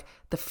about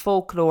the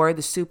folklore,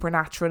 the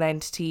supernatural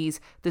entities,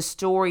 the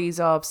stories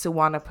of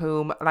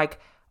Suvarnabhumi.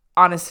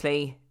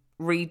 Honestly,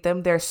 read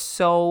them. They're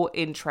so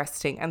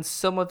interesting, and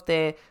some of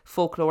the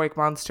folkloric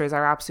monsters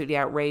are absolutely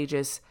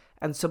outrageous,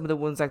 and some of the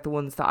ones the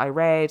ones that I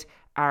read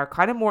are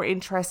kind of more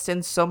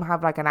interesting. Some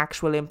have an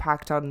actual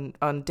impact on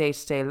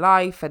day-to-day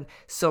life, and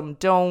some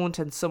don't,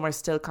 and some are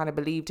still kind of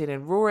believed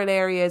in rural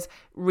areas.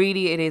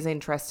 Really, it is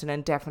interesting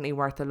and definitely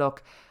worth a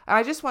look. And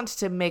I just wanted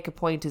to make a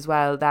point as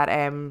well that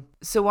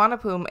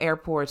Suvarnabhumi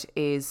Airport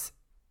is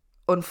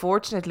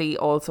unfortunately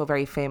also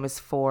very famous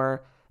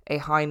for a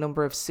high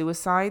number of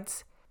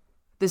suicides.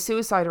 The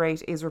suicide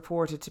rate is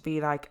reported to be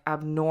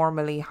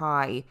abnormally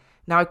high.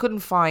 Now, I couldn't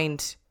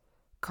find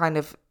kind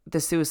of the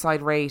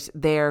suicide rate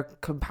there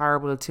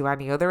comparable to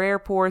any other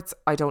airports.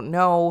 I don't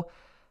know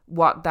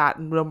what that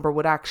number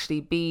would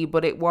actually be,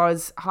 but it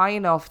was high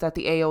enough that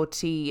the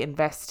AOT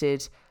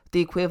invested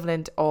the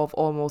equivalent of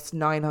almost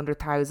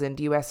 900,000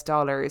 US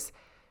dollars,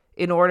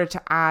 in order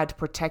to add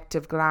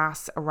protective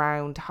glass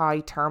around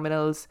high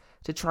terminals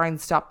to try and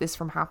stop this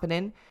from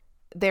happening.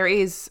 There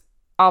is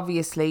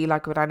obviously,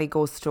 like with any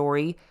ghost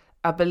story,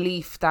 a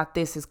belief that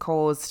this is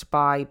caused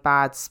by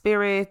bad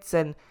spirits,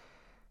 and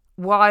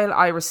while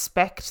I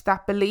respect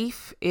that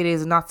belief, it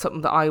is not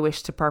something that I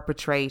wish to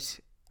perpetrate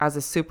as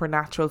a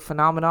supernatural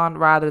phenomenon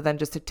rather than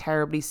just a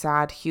terribly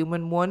sad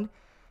human one.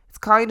 It's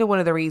kind of one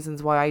of the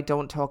reasons why I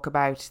don't talk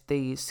about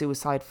the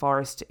suicide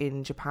forest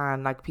in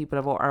Japan. Like, people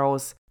are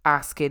always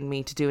asking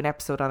me to do an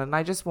episode on it, and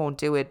I just won't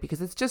do it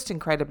because it's just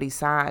incredibly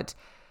sad.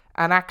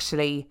 And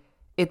actually,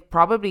 it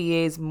probably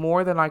is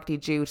more than likely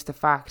due to the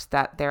fact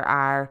that there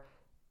are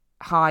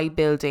high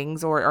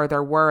buildings, or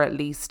there were at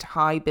least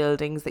high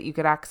buildings that you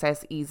could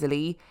access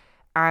easily.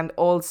 And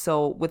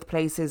also with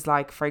places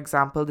like, for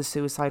example, the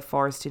suicide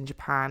forest in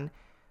Japan,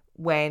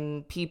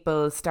 when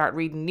people start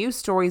reading news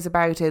stories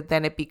about it,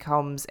 then it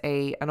becomes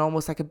an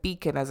almost like a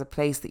beacon as a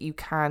place that you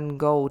can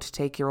go to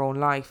take your own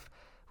life,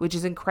 which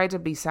is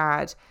incredibly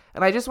sad.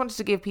 And I just wanted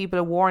to give people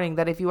a warning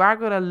that if you are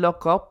going to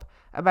look up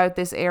about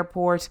this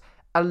airport,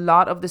 a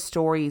lot of the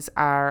stories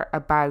are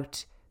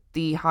about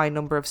the high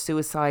number of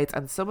suicides,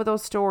 and some of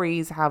those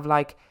stories have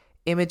like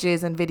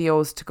images and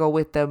videos to go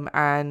with them,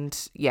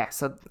 and yeah,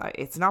 so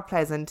it's not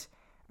pleasant,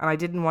 and I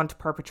didn't want to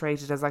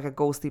perpetrate it as like a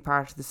ghostly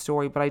part of the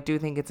story, but I do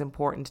think it's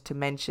important to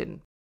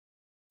mention.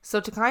 So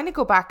to kind of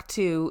go back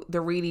to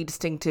the really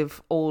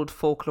distinctive old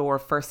folklore,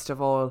 first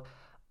of all,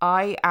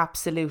 I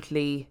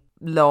absolutely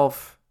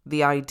love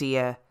the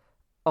idea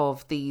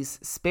of these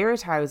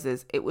spirit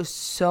houses. It was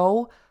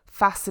so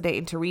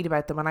fascinating to read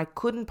about them, and I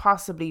couldn't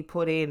possibly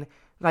put in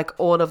like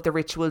all of the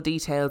ritual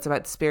details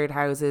about spirit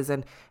houses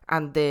and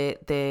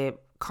the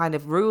kind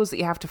of rules that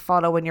you have to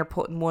follow when you're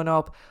putting one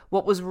up.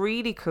 What was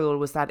really cool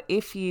was that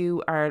if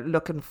you are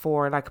looking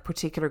for like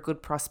particular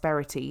good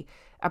prosperity,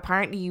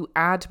 apparently you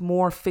add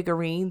more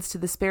figurines to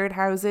the spirit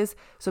houses.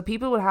 So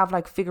people will have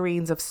like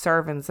figurines of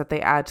servants that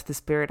they add to the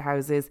spirit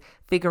houses,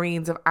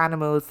 figurines of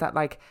animals that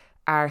like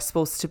are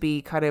supposed to be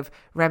kind of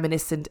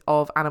reminiscent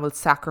of animal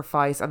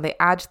sacrifice, and they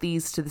add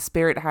these to the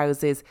spirit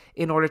houses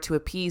in order to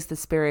appease the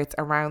spirits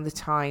around the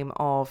time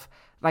of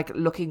like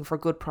looking for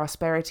good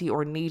prosperity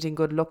or needing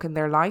good luck in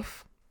their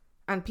life.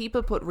 And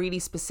people put really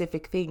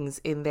specific things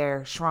in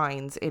their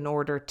shrines in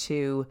order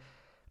to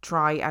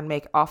try and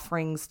make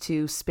offerings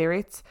to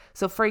spirits.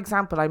 So for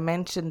example, I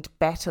mentioned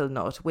betel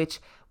nut, which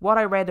what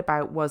I read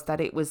about was that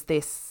it was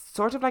this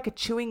sort of like a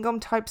chewing gum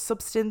type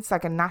substance,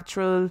 like a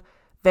natural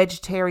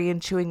vegetarian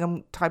chewing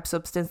gum type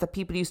substance that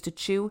people used to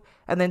chew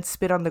and then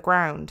spit on the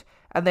ground.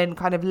 And then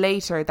kind of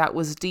later that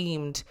was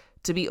deemed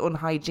to be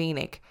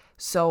unhygienic.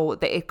 So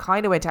it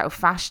kind of went out of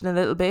fashion a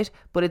little bit,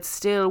 but it's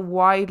still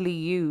widely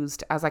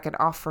used as like an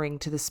offering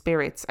to the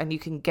spirits. And you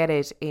can get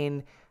it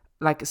in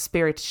like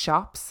spirit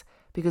shops,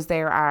 because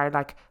there are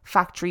like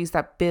factories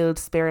that build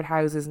spirit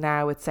houses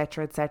now,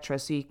 etc., etc.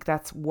 So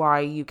that's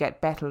why you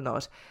get betel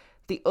nut.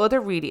 The other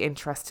really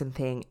interesting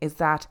thing is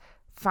that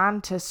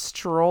Fanta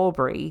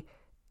strawberry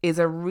is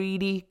a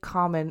really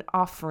common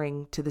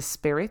offering to the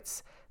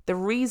spirits. The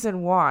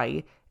reason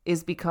why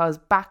is because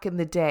back in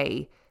the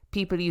day,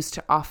 people used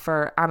to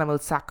offer animal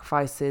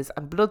sacrifices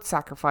and blood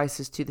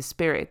sacrifices to the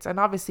spirits. And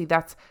obviously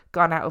that's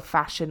gone out of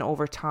fashion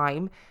over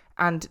time.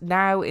 And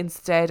now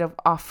instead of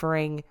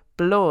offering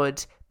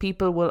blood,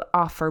 people will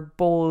offer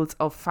bowls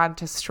of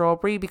Fanta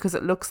strawberry because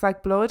it looks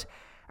like blood.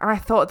 And I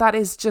thought that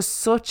is just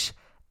such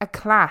a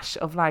clash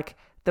of like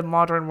the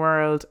modern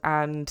world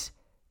and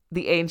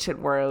the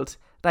ancient world.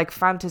 Like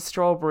Fanta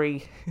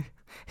strawberry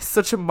is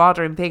such a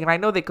modern thing. And I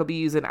know they could be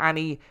using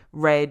any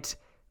red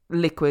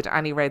liquid,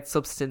 any red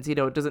substance, you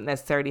know, it doesn't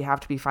necessarily have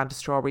to be Fanta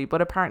strawberry,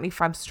 but apparently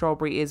Fanta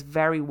strawberry is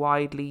very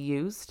widely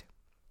used.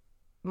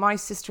 My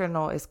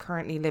sister-in-law is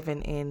currently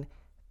living in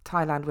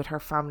Thailand with her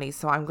family,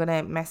 so I'm going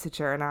to message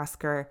her and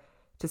ask her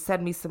to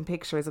send me some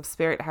pictures of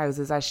spirit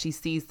houses as she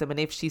sees them and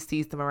if she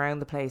sees them around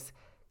the place,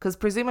 because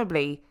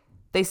presumably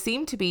they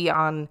seem to be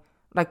on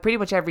like pretty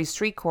much every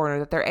street corner,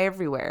 that they're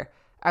everywhere,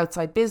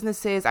 outside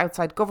businesses,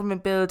 outside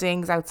government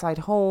buildings, outside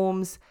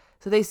homes.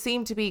 So they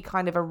seem to be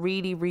kind of a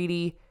really,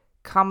 really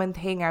common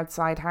thing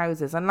outside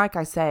houses. And like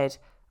I said,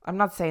 I'm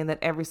not saying that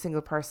every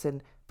single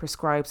person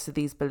prescribes to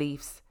these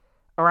beliefs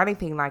or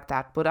anything like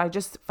that, but I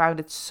just found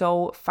it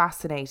so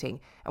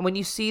fascinating. And when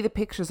you see the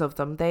pictures of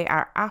them, they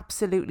are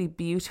absolutely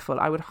beautiful.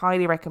 I would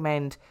highly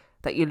recommend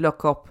that you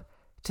look up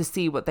to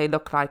see what they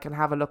look like and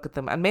have a look at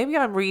them. And maybe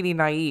I'm really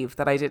naive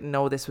that I didn't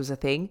know this was a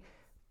thing,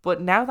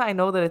 but now that I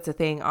know that it's a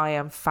thing, I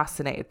am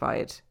fascinated by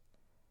it.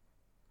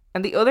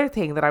 And the other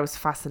thing that I was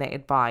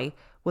fascinated by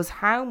was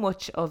how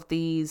much of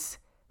these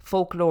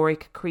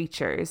folkloric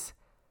creatures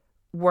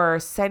were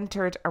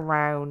centered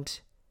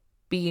around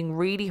being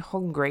really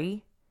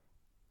hungry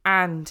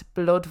and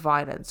blood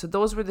violence. So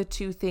those were the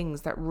two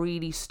things that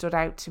really stood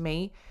out to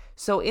me.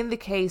 So in the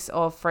case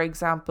of, for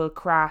example,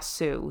 Kra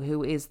Su,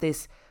 who is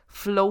this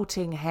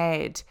floating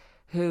head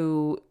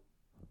who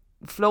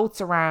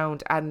floats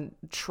around and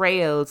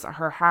trails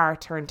her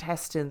heart, her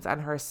intestines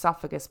and her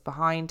esophagus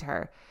behind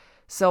her.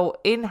 So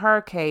in her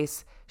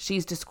case,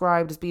 she's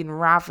described as being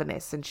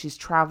ravenous and she's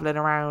travelling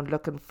around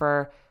looking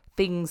for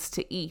things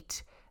to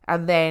eat.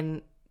 And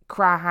then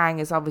Krahang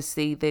is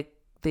obviously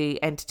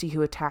the entity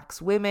who attacks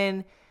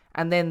women.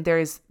 And then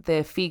there's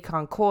the Phi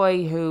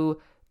Konkoi who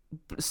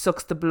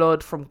sucks the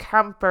blood from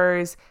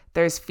campers.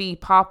 There's Phi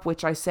Pop,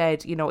 which I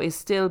said, is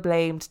still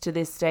blamed to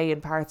this day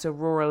in parts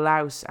of rural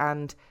Laos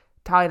and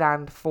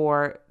Thailand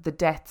for the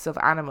deaths of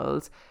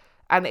animals.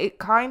 And it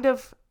kind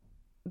of,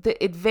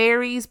 it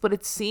varies, but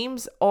it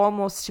seems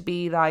almost to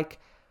be like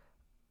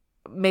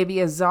maybe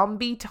a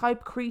zombie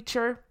type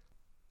creature.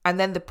 And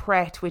then the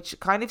Pret, which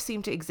kind of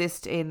seem to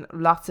exist in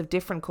lots of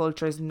different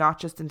cultures, not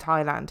just in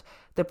Thailand.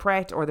 The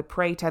Pret or the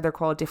Preta, they're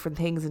called different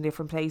things in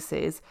different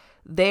places.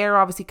 They're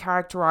obviously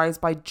characterized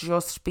by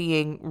just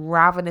being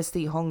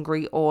ravenously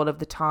hungry all of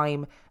the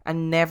time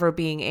and never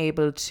being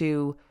able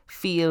to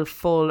feel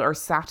full or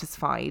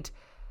satisfied.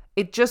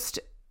 It just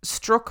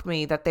struck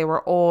me that they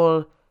were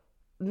all,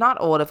 not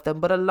all of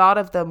them, but a lot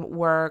of them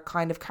were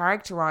kind of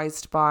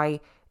characterized by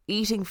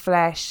eating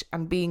flesh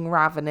and being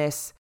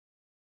ravenous.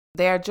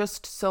 They are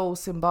just so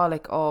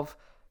symbolic of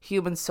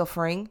human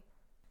suffering.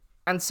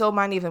 And so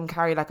many of them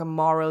carry like a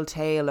moral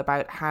tale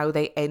about how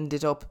they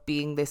ended up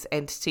being this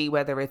entity,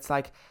 whether it's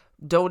like,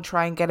 don't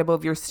try and get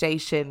above your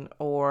station,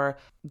 or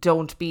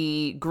don't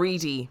be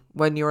greedy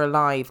when you're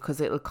alive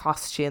because it'll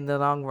cost you in the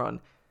long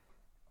run.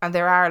 And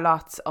there are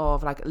lots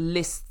of like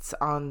lists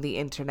on the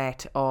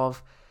internet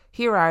of,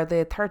 here are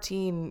the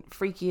 13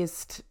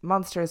 freakiest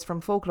monsters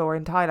from folklore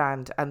in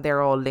Thailand, and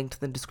they're all linked in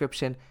the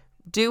description.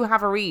 Do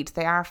have a read.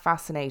 They are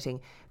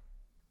fascinating.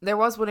 There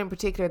was one in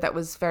particular that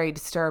was very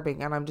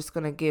disturbing, and I'm just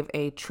going to give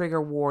a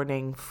trigger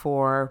warning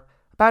for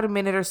about a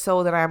minute or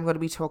so that I am going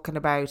to be talking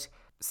about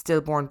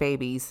stillborn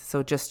babies.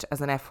 So just as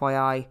an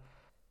FYI,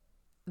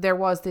 there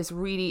was this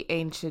really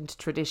ancient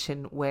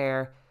tradition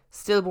where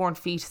stillborn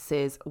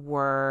fetuses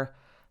were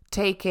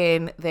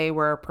taken, they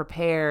were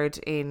prepared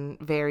in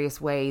various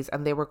ways,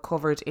 and they were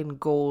covered in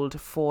gold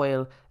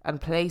foil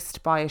and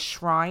placed by a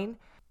shrine.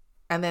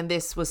 And then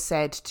this was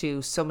said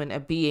to summon a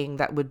being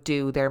that would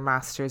do their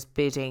master's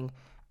bidding,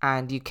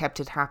 and you kept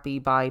it happy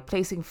by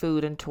placing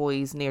food and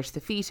toys near to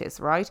the fetus,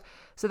 right?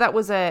 So that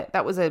was a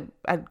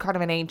kind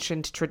of an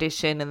ancient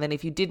tradition. And then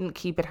if you didn't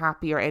keep it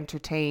happy or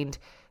entertained,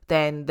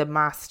 then the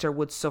master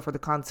would suffer the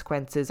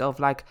consequences of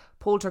like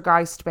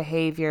poltergeist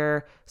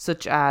behavior,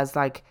 such as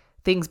like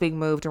things being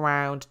moved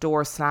around,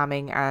 doors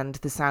slamming, and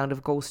the sound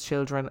of ghost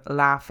children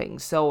laughing.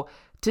 So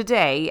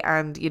today,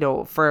 and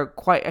for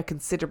quite a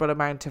considerable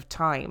amount of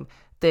time,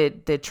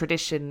 the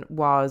tradition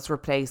was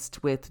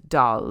replaced with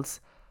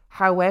dolls.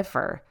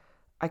 However,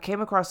 I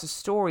came across a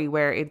story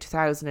where in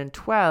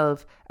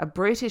 2012, a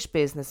British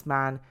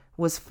businessman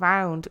was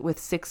found with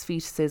 6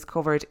 fetuses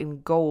covered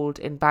in gold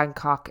in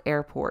Bangkok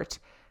airport,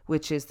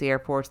 which is the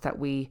airport that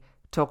we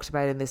talked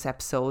about in this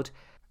episode.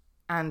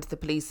 And the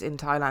police in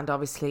Thailand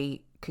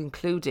obviously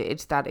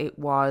concluded that it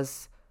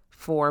was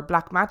for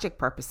black magic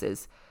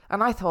purposes.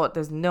 And I thought,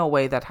 there's no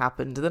way that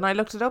happened. And then I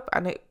looked it up,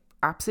 and it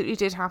absolutely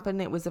did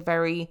happen. It was a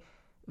very,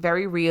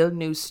 very real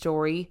news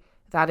story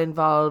that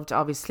involved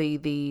obviously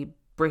the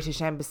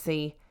British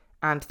Embassy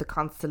and the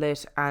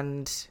consulate,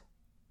 and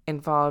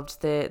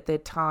involved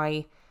the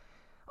Thai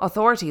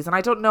authorities. And I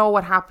don't know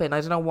what happened.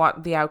 I don't know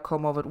what the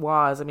outcome of it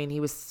was. I mean,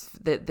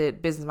 the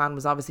businessman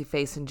was obviously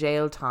facing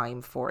jail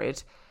time for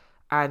it,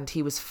 and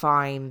he was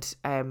fined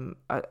an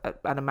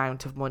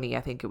amount of money.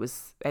 I think it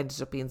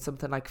ended up being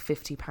something like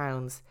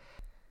 £50.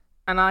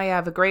 And I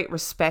have a great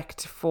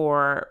respect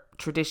for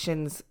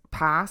traditions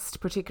past,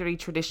 particularly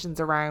traditions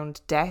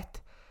around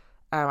death.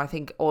 I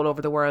think all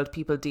over the world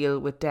people deal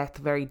with death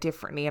very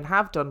differently and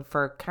have done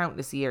for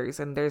countless years.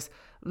 And there's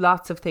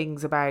lots of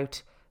things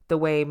about the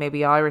way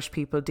maybe Irish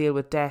people deal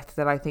with death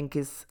that I think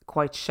is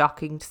quite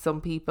shocking to some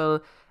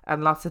people,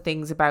 and lots of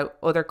things about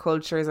other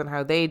cultures and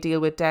how they deal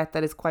with death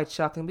that is quite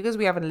shocking because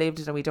we haven't lived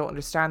it and we don't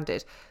understand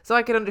it. So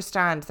I can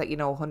understand that,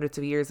 hundreds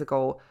of years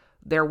ago,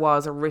 there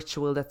was a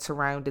ritual that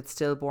surrounded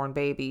stillborn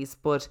babies,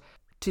 but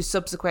to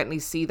subsequently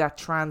see that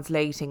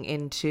translating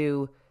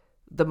into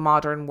the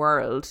modern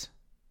world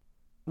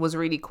was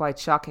really quite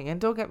shocking. And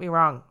don't get me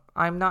wrong,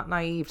 I'm not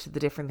naive to the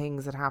different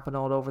things that happen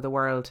all over the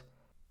world,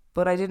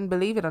 but I didn't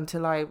believe it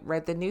until I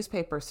read the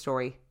newspaper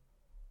story.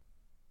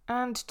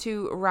 And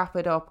to wrap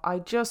it up, I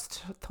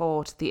just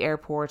thought the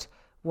airport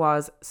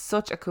was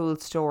such a cool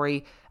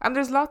story, and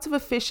there's lots of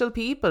official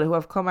people who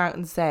have come out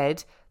and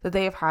said that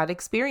they have had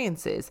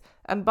experiences.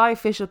 And by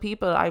official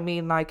people, I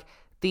mean like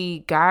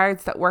the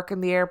guards that work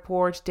in the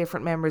airport,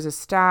 different members of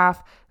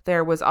staff.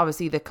 There was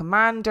obviously the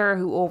commander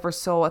who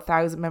oversaw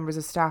 1,000 members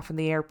of staff in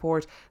the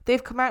airport.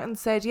 They've come out and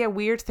said, yeah,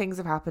 weird things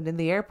have happened in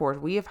the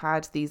airport. We have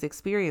had these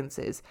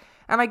experiences.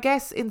 And I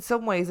guess in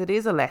some ways it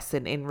is a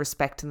lesson in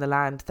respecting the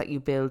land that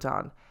you build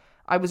on.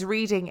 I was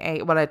reading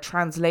a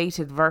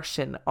translated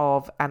version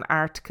of an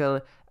article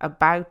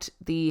about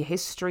the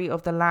history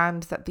of the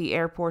land that the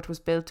airport was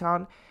built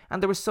on.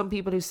 And there were some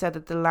people who said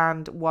that the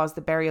land was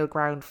the burial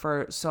ground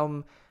for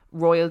some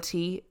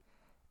royalty.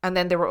 And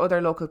then there were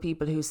other local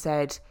people who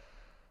said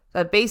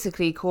that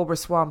basically Cobra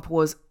Swamp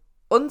was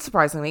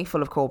unsurprisingly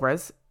full of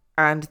cobras,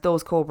 and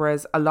those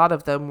cobras, a lot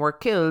of them were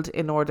killed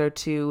in order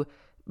to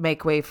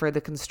make way for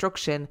the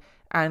construction,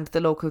 and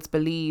the locals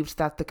believed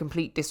that the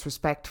complete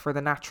disrespect for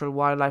the natural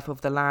wildlife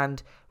of the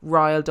land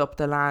riled up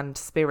the land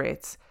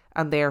spirits,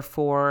 and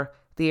therefore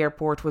the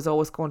airport was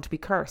always going to be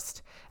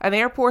cursed. And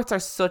airports are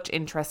such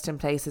interesting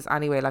places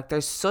anyway. Like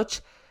there's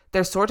sort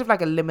of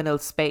like a liminal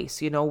space,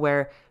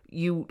 where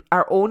you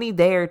are only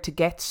there to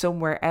get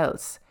somewhere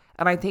else.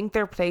 And I think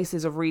they're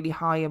places of really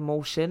high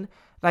emotion.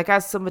 Like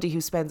as somebody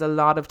who spends a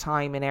lot of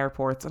time in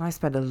airports, and I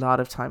spend a lot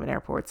of time in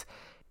airports,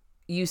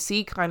 you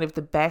see kind of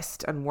the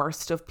best and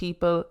worst of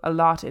people a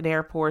lot in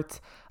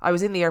airports. I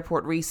was in the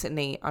airport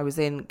recently. I was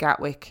in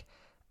Gatwick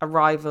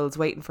arrivals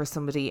waiting for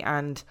somebody,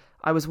 and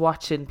I was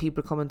watching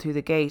people coming through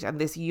the gate, and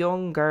this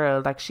young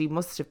girl, like she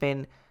must have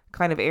been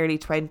kind of early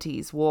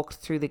 20s, walked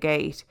through the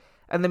gate,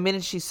 and the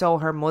minute she saw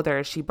her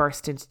mother, she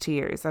burst into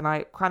tears. And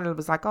I kind of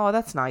was like, oh,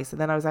 that's nice. And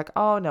then I was like,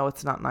 oh no,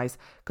 it's not nice,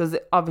 because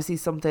obviously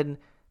something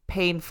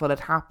painful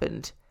had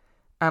happened,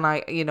 and I,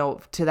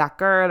 to that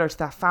girl or to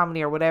that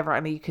family or whatever,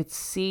 and you could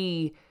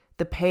see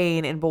the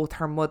pain in both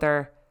her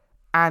mother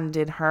and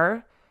in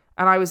her.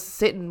 And I was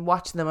sitting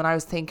watching them, and I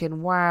was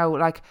thinking, wow,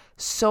 like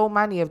so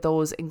many of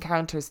those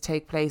encounters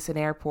take place in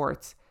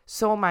airports.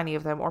 So many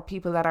of them, or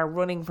people that are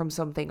running from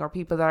something, or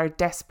people that are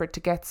desperate to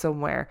get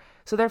somewhere.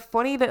 So they're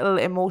funny little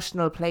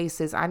emotional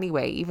places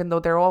anyway, even though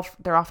they're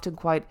often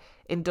quite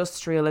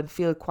industrial and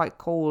feel quite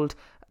cold.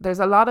 There's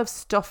a lot of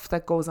stuff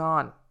that goes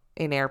on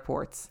in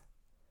airports.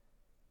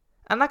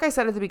 And like I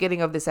said at the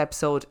beginning of this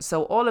episode,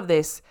 so all of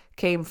this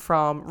came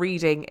from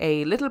reading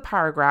a little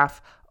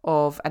paragraph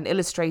of An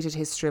Illustrated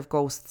History of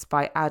Ghosts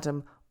by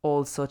Adam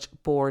Allsuch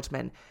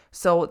Boardman.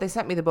 So they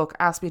sent me the book,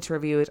 asked me to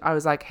review it. I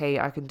was like, hey,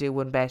 I can do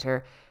one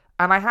better.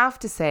 And I have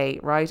to say,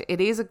 right,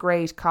 it is a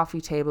great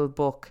coffee table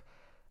book,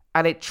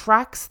 and it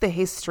tracks the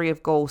history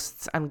of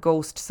ghosts and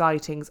ghost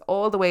sightings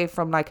all the way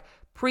from like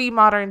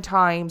pre-modern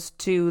times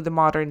to the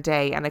modern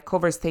day, and it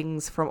covers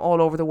things from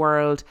all over the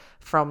world,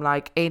 from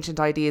like ancient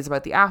ideas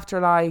about the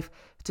afterlife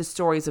to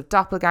stories of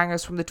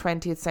doppelgangers from the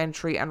 20th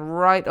century, and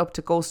right up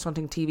to ghost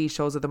hunting TV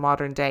shows of the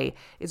modern day.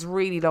 It's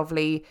really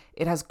lovely.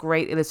 It has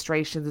great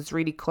illustrations. It's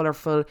really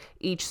colourful.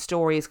 Each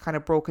story is kind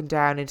of broken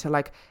down into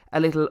like a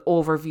little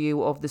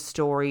overview of the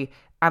story.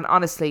 And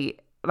honestly,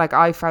 like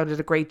I found it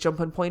a great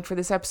jumping point for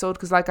this episode,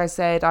 because like I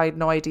said, I had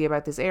no idea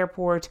about this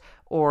airport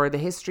or the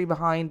history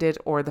behind it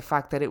or the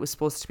fact that it was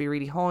supposed to be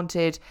really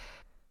haunted.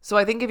 So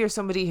I think if you're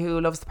somebody who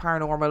loves the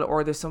paranormal,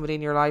 or there's somebody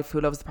in your life who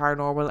loves the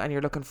paranormal and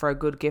you're looking for a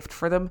good gift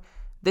for them,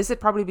 this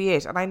would probably be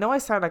it. And I know I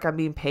sound like I'm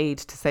being paid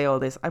to say all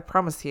this. I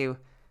promise you,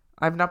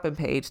 I've not been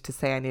paid to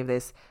say any of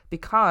this,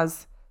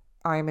 because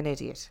I'm an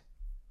idiot.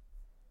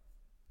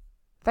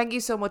 Thank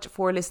you so much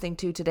for listening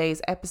to today's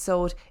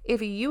episode.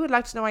 If you would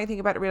like to know anything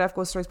about the Real Life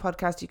Ghost Stories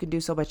podcast, you can do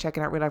so by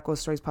checking out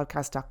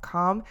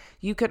reallifeghoststoriespodcast.com.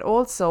 You can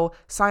also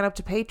sign up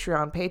to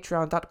Patreon,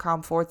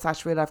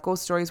 patreon.com/Real Life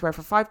Ghost Stories, where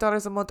for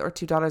 $5 a month or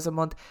 $2 a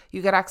month,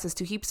 you get access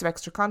to heaps of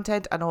extra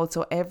content, and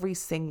also every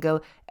single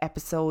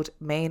episode,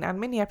 main and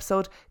mini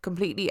episode,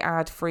 completely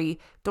ad-free.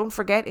 Don't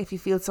forget, if you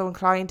feel so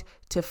inclined,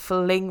 to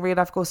fling Real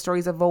Life Ghost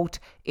Stories a vote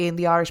in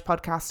the Irish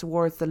Podcast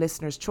Awards, the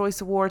Listener's Choice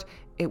Award.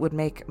 It would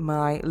make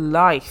my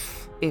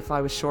life if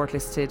I was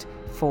shortlisted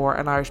for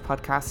an Irish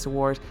Podcast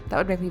Award. That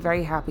would make me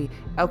very happy.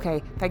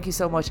 Okay, thank you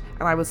so much,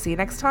 and I will see you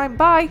next time.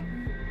 Bye!